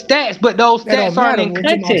those stats, but those stats aren't in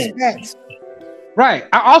context. Right.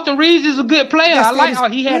 Austin Reeves is a good player. I like how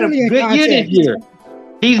he had a good year this year.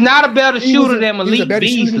 He's not a better shooter than Malik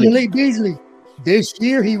Beasley. This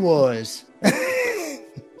year he was.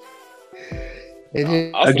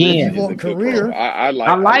 Again, career. I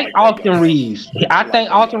like Austin Reeves. I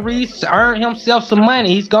think Austin Reeves earned himself some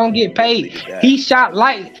money. He's gonna get paid. He shot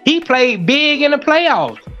he played big in the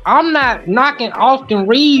playoffs. I'm not knocking Austin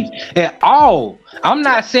Reeves at all. I'm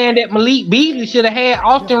not saying that Malik Beasley should have had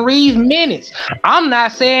Austin Reeves minutes. I'm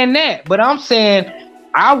not saying that, but I'm saying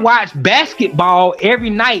I watch basketball every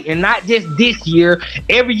night, and not just this year.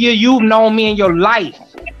 Every year you've known me in your life.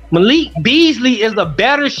 Malik Beasley is a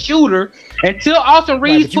better shooter until Austin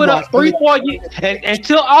Reeves put up 3-4 years.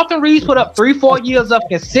 Until Austin Reeves put up 3-4 years of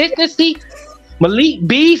consistency, Malik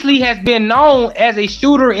Beasley has been known as a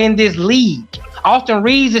shooter in this league. Austin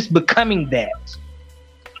Reeves is becoming that.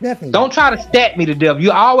 Definitely. Don't try to stat me to death.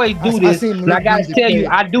 You always do this, and I gotta tell you,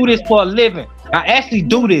 I do this for a living. I actually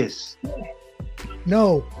do this.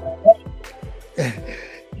 No.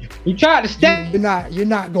 You tried to stat. You're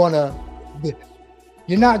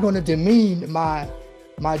not gonna demean my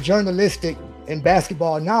journalistic and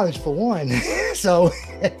basketball knowledge for one. So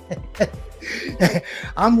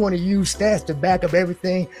I'm going to use stats to back up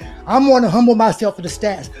everything. I'm going to humble myself to the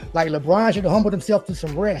stats. Like LeBron should have humbled himself to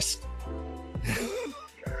some rest.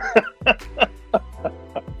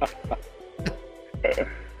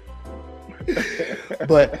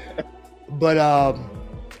 but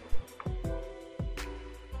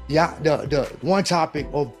yeah, the one topic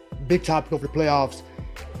or big topic of the playoffs,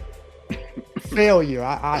 failure.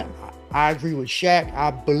 I agree with Shaq.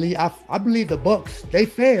 I believe the Bucks, they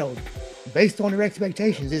failed based on their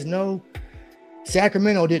expectations. There's no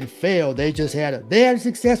Sacramento didn't fail. They just had a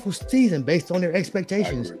successful season based on their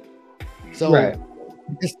expectations. So right.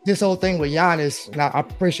 This whole thing with Giannis, now I'm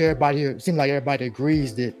pretty sure everybody here, it seems like everybody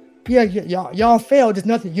agrees that y'all failed. There's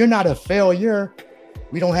nothing, you're not a failure.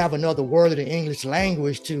 We don't have another word of the English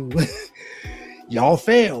language to y'all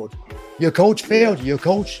failed. Your coach failed. Your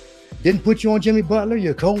coach didn't put you on Jimmy Butler.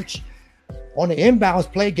 Your coach on the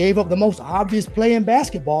inbounds play gave up the most obvious play in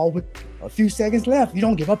basketball with a few seconds left. You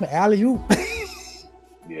don't give up an alley-oop.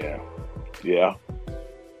 Yeah.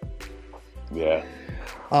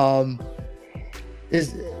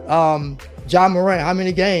 Is John Morant, how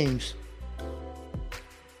many games?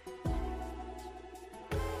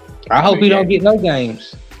 I hope he don't get no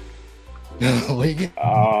games. You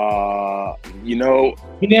know,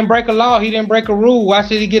 he didn't break a law. He didn't break a rule. Why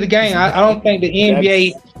should he get a game? I don't think the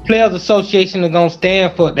NBA Players Association is gonna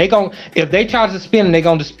stand for. If they try to suspend him, they're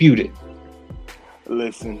gonna dispute it.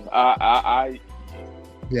 Listen, I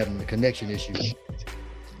you having a connection issue. You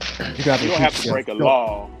don't have to break a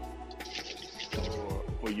law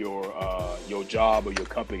for your job or your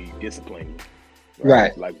company discipline.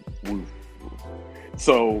 Right. Like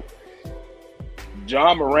so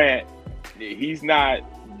John Morant, he's not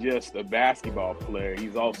just a basketball player,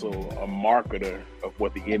 he's also a marketer of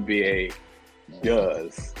what the NBA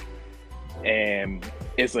does. And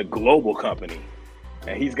it's a global company,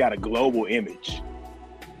 and he's got a global image.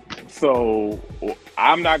 So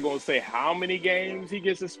I'm not going to say how many games he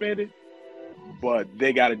gets suspended, but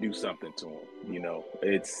they got to do something to him. You know,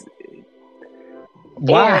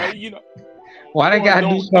 why? Why they got to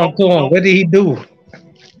do something to him? What did he do?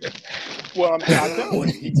 Well,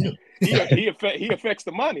 he affects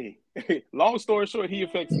the money. Long story short, he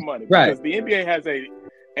affects the money, right? Because the NBA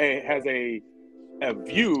has a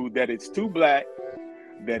view that it's too black,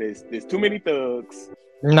 that there's too many thugs.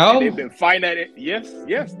 No, and they've been fighting at it. Yes,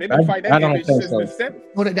 they've been fighting that image since the 70s.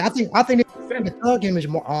 Well, I think the thug image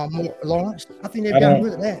more Lawrence. I think they've gotten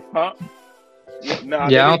rid of that. Huh? I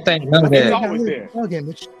don't think none of that. It's always there.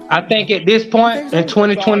 I think at this point in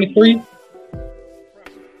 2023.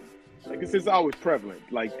 Like it's always prevalent.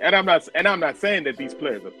 Like, and I'm not saying that these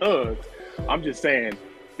players are thugs. I'm just saying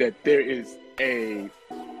that there is a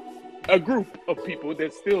group of people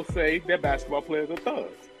that still say that basketball players are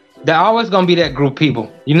thugs. They're always gonna be that group of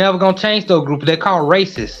people. You're never gonna change those groups. They're called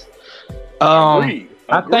racists. Agreed.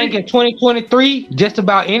 I think in 2023, just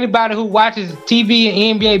about anybody who watches TV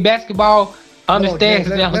and NBA basketball understands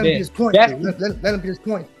that. Let him get his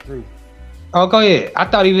point through. Oh, go ahead. I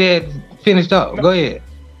thought he had finished up. Go ahead.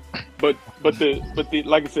 But the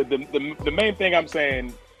like I said, the main thing I'm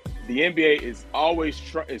saying, the NBA is always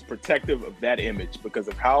is protective of that image because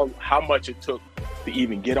of how much it took to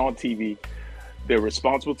even get on TV. They're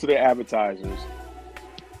responsible to their advertisers,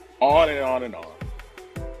 on and on and on.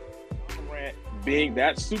 Durant being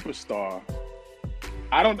that superstar,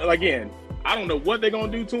 I don't know what they're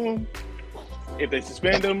gonna do to him. If they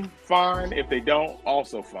suspend him, fine. If they don't,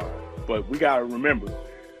 also fine. But we gotta remember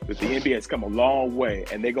that the NBA has come a long way,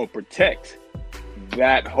 and they're gonna protect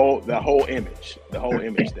the whole image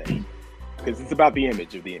thing, because it's about the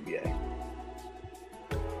image of the NBA.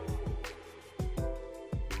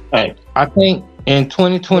 Hey, I think in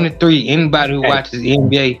 2023, anybody who watches the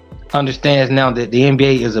NBA understands now that the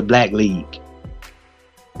NBA is a black league.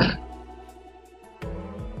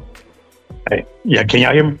 Hey, yeah, can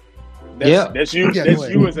y'all hear me? That's you. That's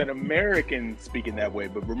you as an American speaking that way.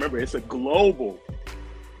 But remember, it's a global.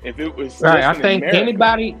 If it was right, I think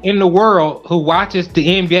anybody in the world who watches the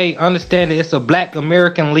NBA understands that it's a black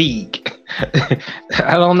American league.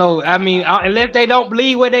 I don't know. I mean, unless they don't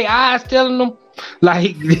believe what their eyes telling them,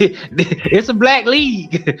 like it's a black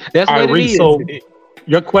league. That's all what it is. So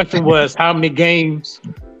your question was, how many games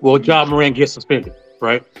will John Morant get suspended?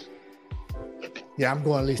 Right? Yeah, I'm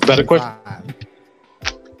going at least. Better question.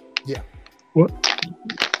 Yeah. What?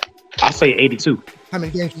 I say 82. How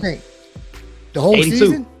many games you think? The whole 82.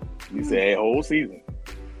 Season? You say whole season.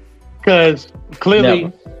 Because clearly,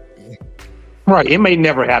 right, it may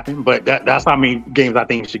never happen, but that's how many games I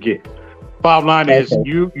think you should get. Bottom line is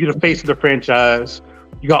you're the face of the franchise.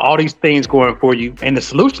 You got all these things going for you, and the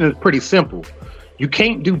solution is pretty simple. You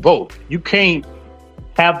can't do both. You can't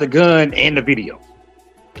have the gun and the video.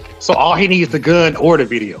 So all he needs is the gun or the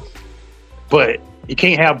video. But you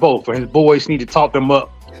can't have both. And his boys need to talk them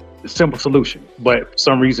up. The simple solution. But for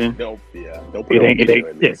some reason,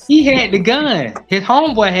 it ain't. He had the gun. His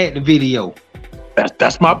homeboy had the video.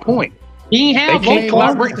 That's my point. He have they can't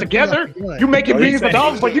collaborate together. You making millions of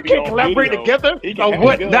dollars, but you can't collaborate together on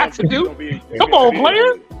what not to do. Come on,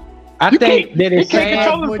 players. I think that it's sad. You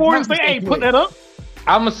can't control his board and say, "Hey, put that up."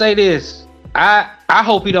 I'm gonna say this. I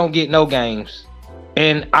hope he don't get no games.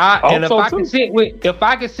 And if I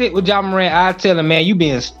can sit with Ja Morant, I tell him, man, you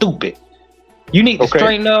being stupid. You need to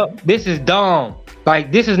straighten up. This is dumb.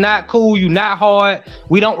 Like, this is not cool. You not hard.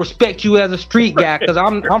 We don't respect you as a street guy because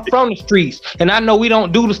I'm from the streets and I know we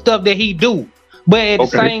don't do the stuff that he do. But at the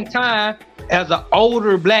same time, as an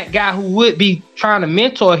older black guy who would be trying to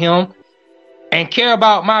mentor him and care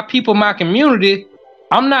about my people, my community,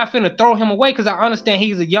 I'm not finna throw him away because I understand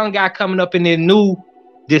he's a young guy coming up in this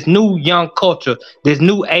new young culture, this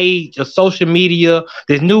new age of social media,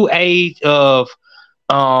 this new age of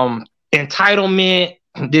entitlement.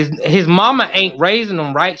 His mama ain't raising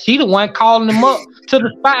him right. She the one calling him up to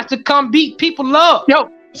the spots to come beat people up. Yo,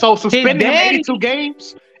 so suspending him 82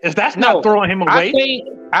 games that's not throwing him away.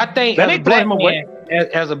 I think that ain't throwing him away.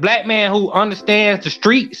 As a black man who understands the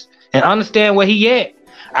streets and understand where he at,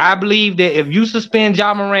 I believe that if you suspend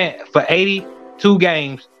Ja Morant for 82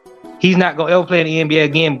 games, he's not gonna ever play in the NBA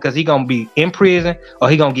again because he's gonna be in prison or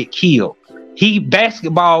he gonna get killed.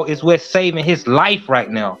 Basketball is what's saving his life right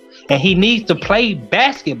now. And he needs to play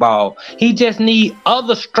basketball. He just needs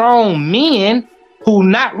other strong men who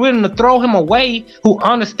not willing to throw him away, who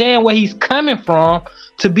understand where he's coming from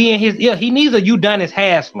to be in his ear. He needs a Udonis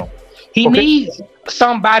Haslem. He needs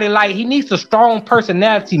somebody he needs a strong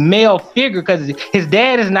personality male figure because his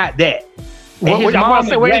dad is not that. Where's his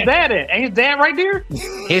dad at? Ain't his dad right there?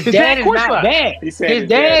 His dad is not that. His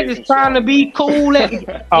dad is trying to be cool.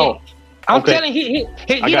 I'm telling you,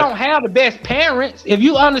 he don't have the best parents. If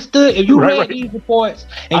you understood, if you read these reports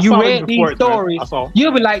and you read these stories,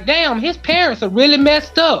 you'll be like, damn, his parents are really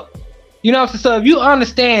messed up. You know, so if you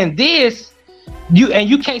understand this,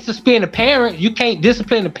 you can't suspend the parents, you can't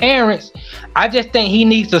discipline the parents. I just think he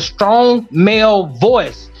needs a strong male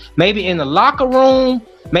voice. Maybe in the locker room,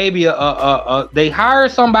 maybe they hire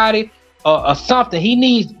somebody or something. He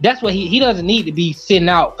needs, that's what he doesn't need to be sitting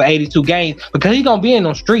out for 82 games because he's gonna be in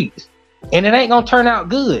those streets. And it ain't gonna turn out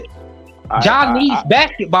good. Ja needs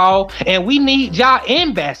basketball, and we need Ja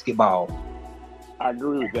in basketball. I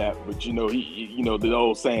agree with that, but you know, the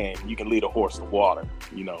old saying, you can lead a horse to water.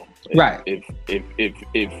 You know, right?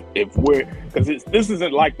 If we're because this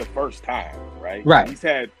isn't like the first time, right? Right. He's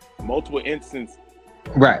had multiple instances,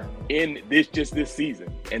 right? In this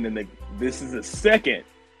season, and then this is the second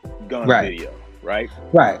gun video. Right.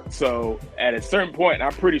 So at a certain point,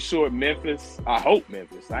 I'm pretty sure I hope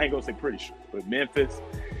Memphis, I ain't gonna say pretty sure, but Memphis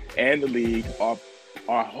and the league are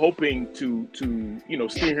hoping to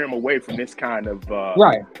steer him away from this kind of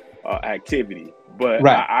activity. But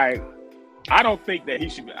I don't think that he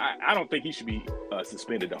should be. I don't think he should be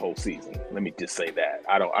suspended the whole season. Let me just say that.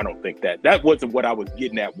 I don't think that wasn't what I was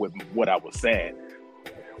getting at with what I was saying.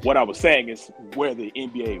 What I was saying is where the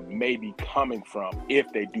NBA may be coming from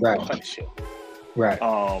if they do punish him. Right.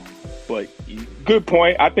 But good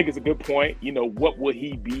point. I think it's a good point. You know, what would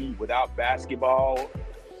he be without basketball?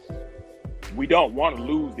 We don't want to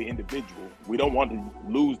lose the individual. We don't want to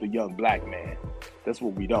lose the young black man. That's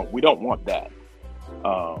what we don't. We don't want that.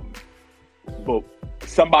 But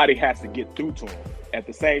somebody has to get through to him. At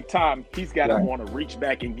the same time, he's got to want to reach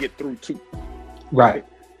back and get through too. Right.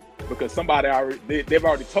 Because somebody they've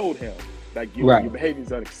already told him that your behavior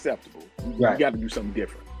is unacceptable. You got to do something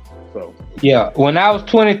different. So when I was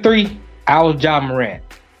 23, I was Ja Morant.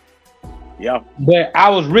 Yeah. But I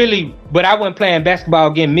wasn't playing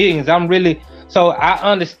basketball getting millions. So I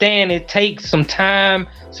understand it takes some time,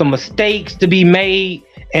 some mistakes to be made,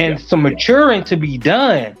 and some maturing to be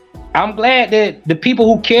done. I'm glad that the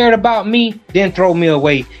people who cared about me didn't throw me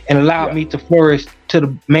away and allowed me to flourish to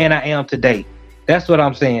the man I am today. That's what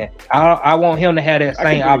I'm saying. I want him to have that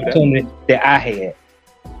same opportunity that I had.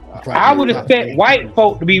 I would expect white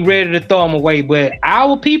folk to be ready to throw them away, but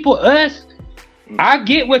our people, us, I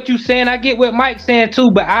get what you're saying. I get what Mike's saying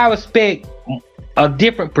too, but I expect a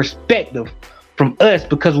different perspective from us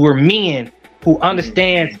because we're men who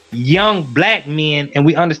understand young black men and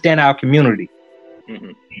we understand our community.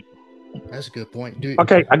 That's a good point, dude.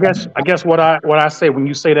 Okay, I guess what I say when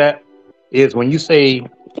you say that is when you say,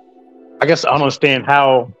 I guess I understand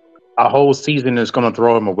how a whole season is going to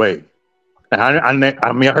throw him away. I mean,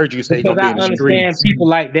 I heard you say he's Because gonna be I in the understand streets. people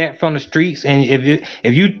like that from the streets, and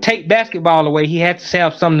if you take basketball away, he has to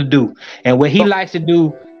have something to do, and what he likes to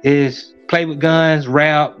do is play with guns,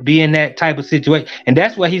 rap, be in that type of situation, and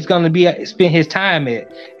that's where he's gonna be spend his time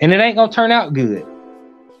at, and it ain't gonna turn out good.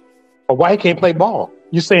 But why he can't play ball?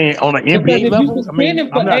 You saying on an Because NBA if level? you I mean, suspend him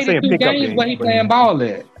I'm for not saying 82 pickup games, where he but playing ball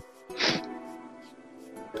at?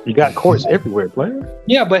 you got courts everywhere, player.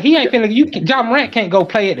 Yeah, but he ain't finna. John Morant can't go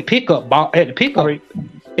play at the pickup ball at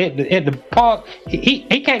the park.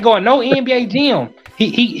 He can't go in no NBA gym.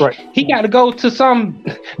 He got to go to some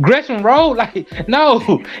Gresham Road. Like, no,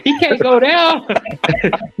 he can't go there.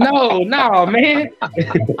 no, man.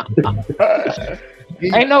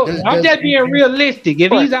 Ain't no. I'm just being realistic.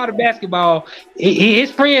 If he's out of basketball, his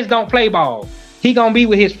friends don't play ball. He gonna be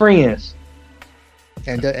with his friends.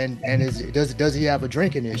 And does he have a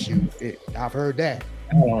drinking issue? I've heard that.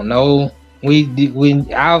 I don't know. We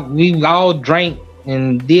all drank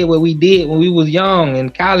and did what we did when we was young in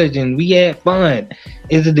college, and we had fun.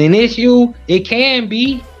 Is it an issue? It can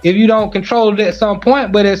be if you don't control it at some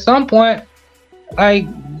point. But at some point, like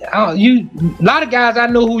a lot of guys I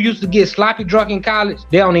know who used to get sloppy drunk in college,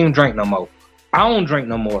 they don't even drink no more. I don't drink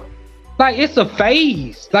no more. Like, it's a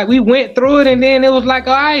phase. Like, we went through it, and then it was like,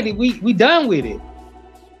 all right, we done with it.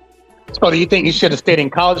 So do you think he should have stayed in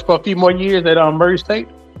college for a few more years at Murray State?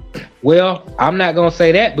 Well, I'm not gonna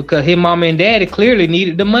say that because his mama and daddy clearly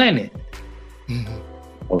needed the money. I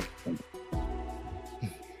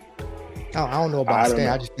don't know about staying.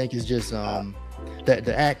 I just think it's just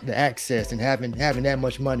the access and having that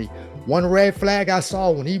much money. One red flag I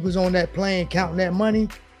saw when he was on that plane counting that money.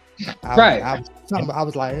 I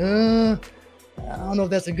was like, I don't know if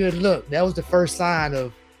that's a good look. That was the first sign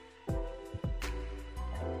of.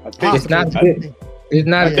 I think it's not good. It's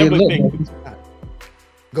not a good look.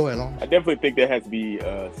 Go ahead, Long. I definitely think there has to be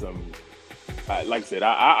some. Like I said,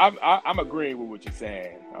 I'm agreeing with what you're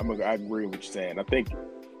saying. I agree with what you're saying. I think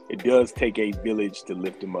it does take a village to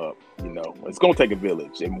lift him up. You know, it's gonna take a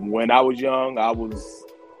village. And when I was young, I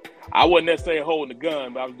wasn't necessarily holding a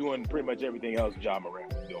gun, but I was doing pretty much everything else John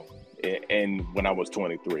Morant was doing. And when I was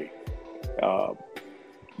 23,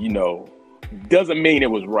 you know, doesn't mean it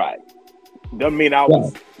was right. Doesn't mean I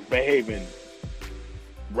was behaving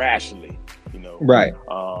rationally. You know, right?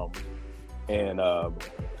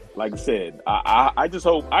 Like I said, I just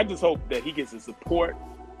hope that he gets the support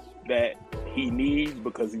that he needs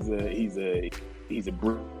because he's a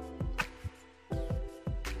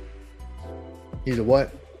He's a what?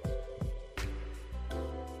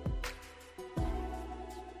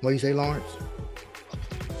 What do you say, Lawrence?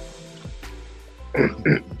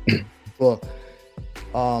 Well,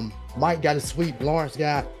 Mike got a sweep. Lawrence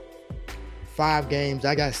got 5 games.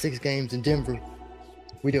 I got 6 games in Denver.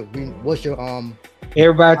 What's your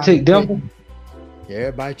Everybody took Denver. Yeah,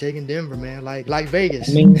 everybody taking Denver, man. Like Vegas.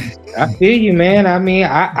 I mean, I feel you, man. I mean,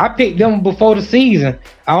 I picked them before the season.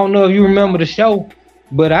 I don't know if you remember the show,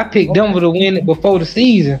 but I picked Denver to win it before the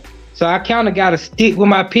season. So I kind of got to stick with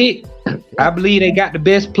my pick. I believe they got the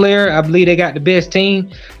best player. I believe they got the best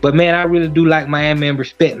team. But man, I really do like Miami and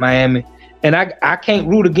respect Miami. And I can't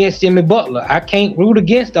root against Jimmy Butler. I can't root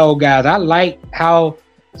against those guys. I like how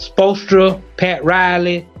Spoelstra, Pat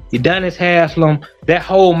Riley, Udonis Haslem, that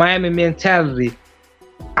whole Miami mentality.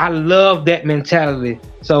 I love that mentality.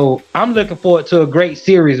 So I'm looking forward to a great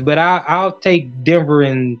series, but I'll take Denver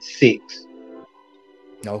in 6.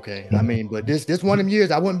 Okay. I mean, but this one of them years,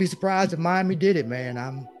 I wouldn't be surprised if Miami did it, man.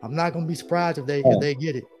 I'm not gonna be surprised if they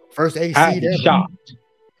get it. First AC. I'd be shocked.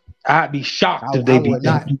 I'd be shocked if they beat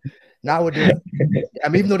them. Not with this. I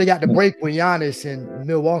mean, even though they got the break with Giannis in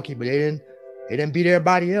Milwaukee, but they didn't beat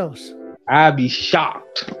everybody else. I'd be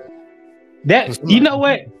shocked. That you know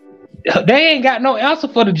what? They ain't got no answer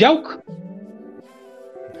for the joke.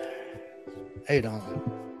 They don't.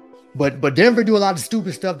 But Denver do a lot of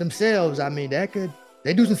stupid stuff themselves. I mean,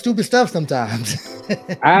 they do some stupid stuff sometimes.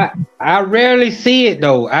 I rarely see it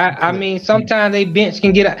though. I mean, sometimes they bench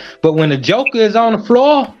can get out, but when the Joker is on the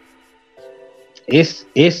floor, it's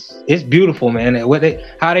beautiful, man.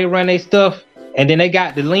 How they run their stuff, and then they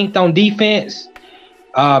got the length on defense.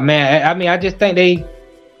 Man, I mean, I just think they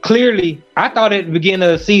clearly. I thought at the beginning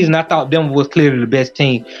of the season, I thought Denver was clearly the best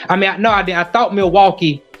team. I mean, I thought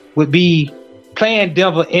Milwaukee would be playing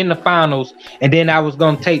Denver in the finals, and then I was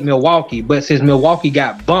going to take Milwaukee. But since Milwaukee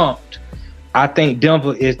got bumped, I think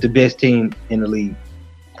Denver is the best team in the league.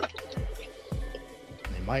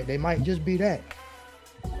 They might just be that.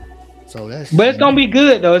 So but it's gonna be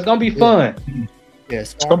good though. It's gonna be fun. Yeah,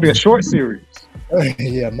 it's gonna be a short series.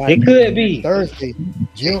 Yeah, it could be Thursday,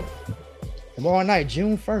 June. Tomorrow night,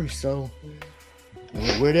 June 1st. So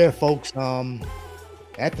We're there, folks.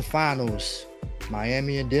 At the finals,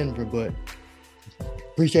 Miami and Denver. But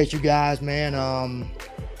appreciate you guys, man.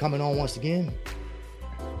 Coming on once again.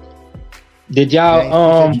 Did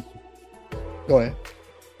y'all Go ahead.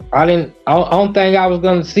 I don't think I was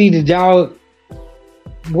gonna see. Did y'all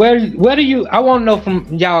where do you I want to know from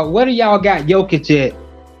y'all, where do y'all got Jokic at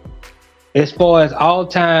as far as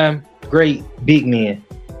all-time great big men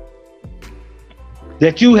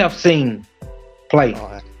that you have seen play?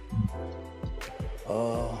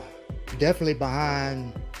 Definitely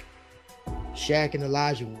behind Shaq and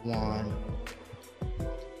Elijah Wan.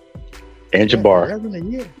 And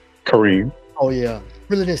Jabbar. Yeah. Kareem. Oh yeah.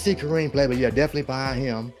 Really didn't see Kareem play, but yeah, definitely behind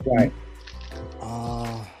him. Right.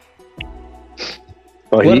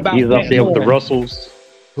 He's up there with the Russells.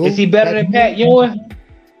 Who? Is he better than Pat Ewing?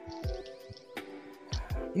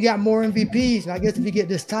 You got more MVPs, and I guess if you get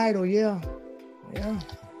this title, yeah.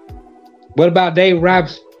 What about Dave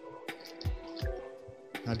Robinson?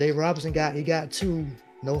 Now Dave Robinson got 2.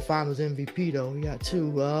 No Finals MVP though. He got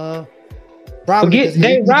 2. Probably Forget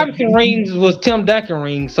Dave Robinson rings was Tim Duncan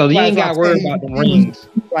rings, so you ain't got to worry about the rings.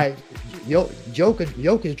 Right.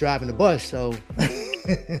 Jokic driving the bus, so.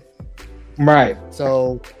 Right.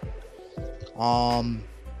 So,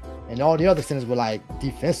 and all the other centers were like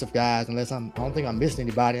defensive guys, unless I don't think I'm missing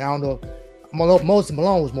anybody. I don't know. Moses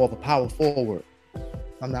Malone was more of a power forward, if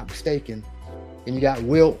I'm not mistaken. And you got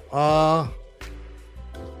Wilt.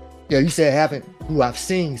 Yeah, you said who I've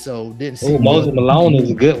seen, so didn't see. Moses Malone is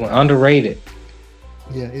a good one, underrated.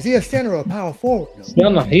 Yeah, is he a center or a power forward?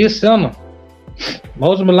 Center, he is center.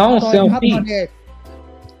 Moses Malone 7 feet.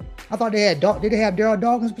 I thought they had. Did they have Daryl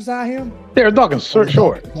Dawkins beside him? Daryl Dawkins,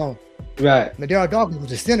 short. No. Right. But Daryl Dawkins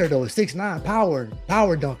was a center though, 6'9",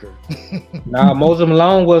 power dunker. Nah, Moses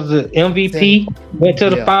Malone was the MVP. Went to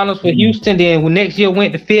the finals for Houston. Then next year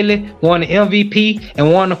went to Philly, won the MVP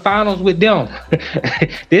and won the finals with them.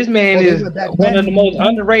 This man is one of the most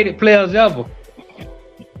underrated players ever.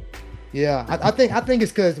 Yeah, I think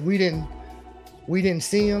it's because we didn't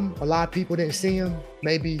see him. A lot of people didn't see him.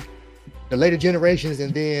 Maybe the later generations,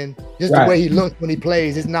 and then just the way he looks when he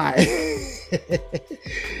plays, it's not.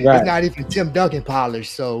 It's not even Tim Duncan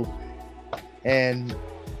polished. So, and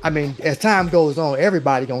I mean, as time goes on,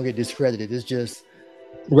 everybody gonna get discredited. It's just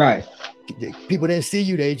people didn't see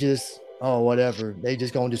you. They just whatever. They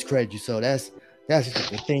just gonna discredit you. So that's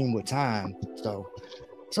just the theme with time. So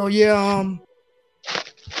yeah.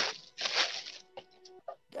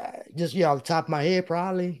 Just off the top of my head,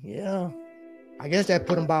 probably. Yeah. I guess that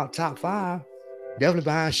put him about top 5. Definitely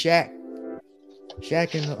behind Shaq.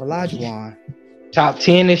 Shaq and Elijah Wan. Top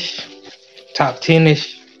 10-ish.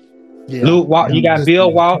 Yeah. Luke Walton. You got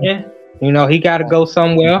Bill Walton. You know, he got to go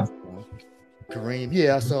somewhere. Kareem.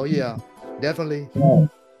 Yeah. So yeah, definitely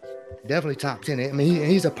top 10. I mean,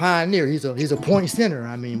 he's a pioneer. He's a point center.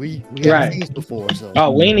 I mean, we haven't seen this before. So.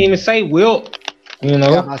 We didn't even say Wilt. You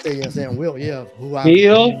know. Yeah, I say saying Wilt. Yeah. Who I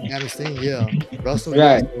haven't seen. Yeah. Russell.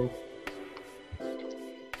 Right.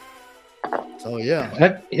 So yeah.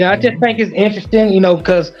 I just think it's interesting, you know,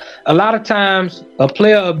 because a lot of times a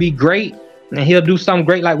player will be great and he'll do something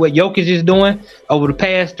great like what Jokic is doing over the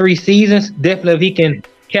past 3 seasons. Definitely if he can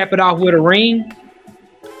cap it off with a ring.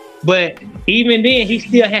 But even then, he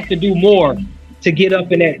still has to do more to get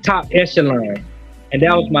up in that top echelon. And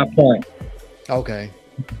that was my point. Okay.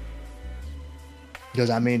 Because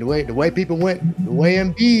I mean, the way people went, the way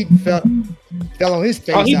Embiid fell on his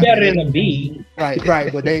face. Oh, he better than Embiid.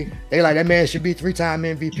 Right. But they like that man should be 3-time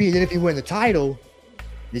MVP. Then if he win the title,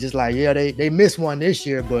 they're just like, yeah, they missed one this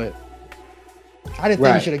year, but I didn't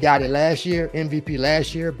think he should have got it MVP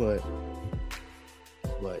last year, but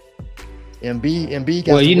Embiid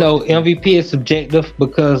got. Well, you know, MVP is subjective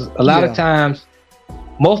because a lot of times,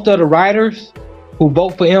 most of the writers who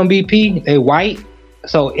vote for MVP, they white.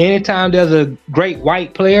 So anytime there's a great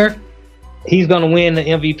white player, he's gonna win the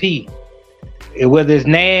MVP. Whether it's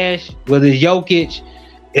Nash, whether it's Jokic,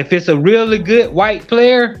 if it's a really good white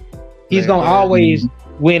player, he's gonna always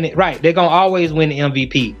win it. Right, they're gonna always win the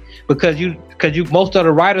MVP because most of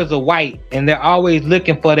the writers are white and they're always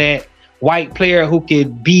looking for that white player who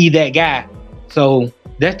could be that guy. So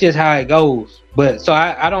that's just how it goes. But so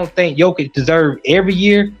I don't think Jokic deserved every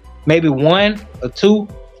year, maybe 1 or 2.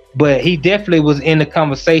 But he definitely was in the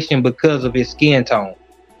conversation because of his skin tone,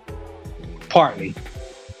 partly.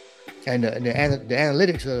 And the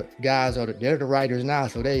analytics guys they're the writers now,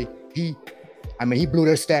 so he blew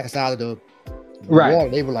their stats out of the wall.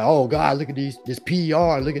 They were like, oh God, look at this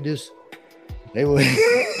PR, look at this. They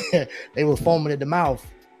were foaming at the mouth.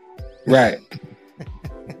 Right.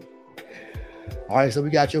 All right, so we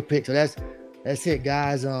got your pick. So that's it,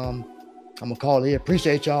 guys. I'm gonna call it here.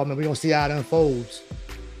 Appreciate y'all, man. We're gonna see how it unfolds.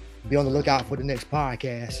 Be on the lookout for the next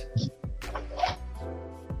podcast.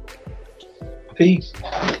 Peace.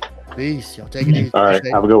 Peace. Y'all take it easy. All right,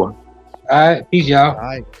 have a good one. All right, peace, y'all. All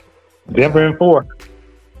right. Denver in 4.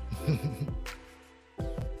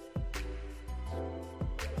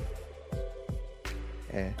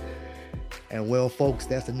 And well, folks,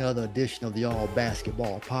 that's another edition of the All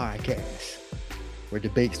Basketball Podcast, where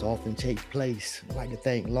debates often take place. I'd like to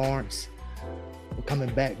thank Lawrence for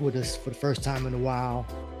coming back with us for the first time in a while,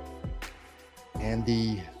 and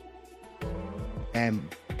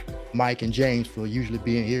Mike and James for usually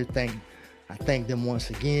being here. I thank them once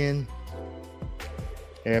again.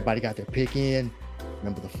 Everybody got their pick in.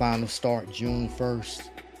 Remember, the finals start June 1st,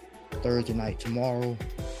 Thursday night tomorrow,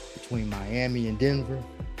 between Miami and Denver.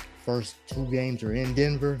 First 2 games are in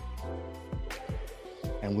Denver,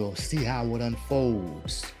 and we'll see how it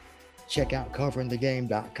unfolds. Check out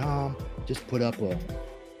coveringthegame.com. Just put up a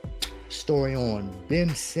story on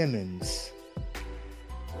Ben Simmons,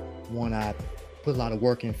 one I put a lot of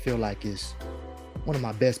work in, feel like is one of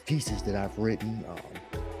my best pieces that I've written.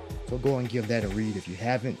 So go and give that a read if you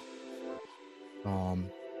haven't.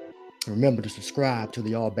 Remember to subscribe to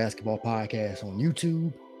the All Basketball Podcast on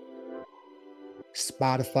YouTube,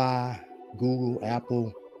 Spotify, Google,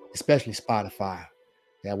 Apple, especially Spotify.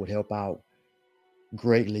 That would help out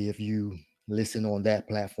greatly if you listen on that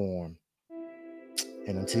platform.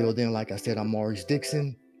 And until then, like I said, I'm Maurice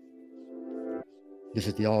Dixon. This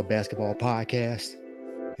is the All Basketball Podcast.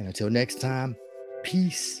 And until next time,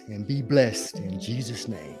 peace and be blessed in Jesus'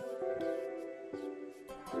 name.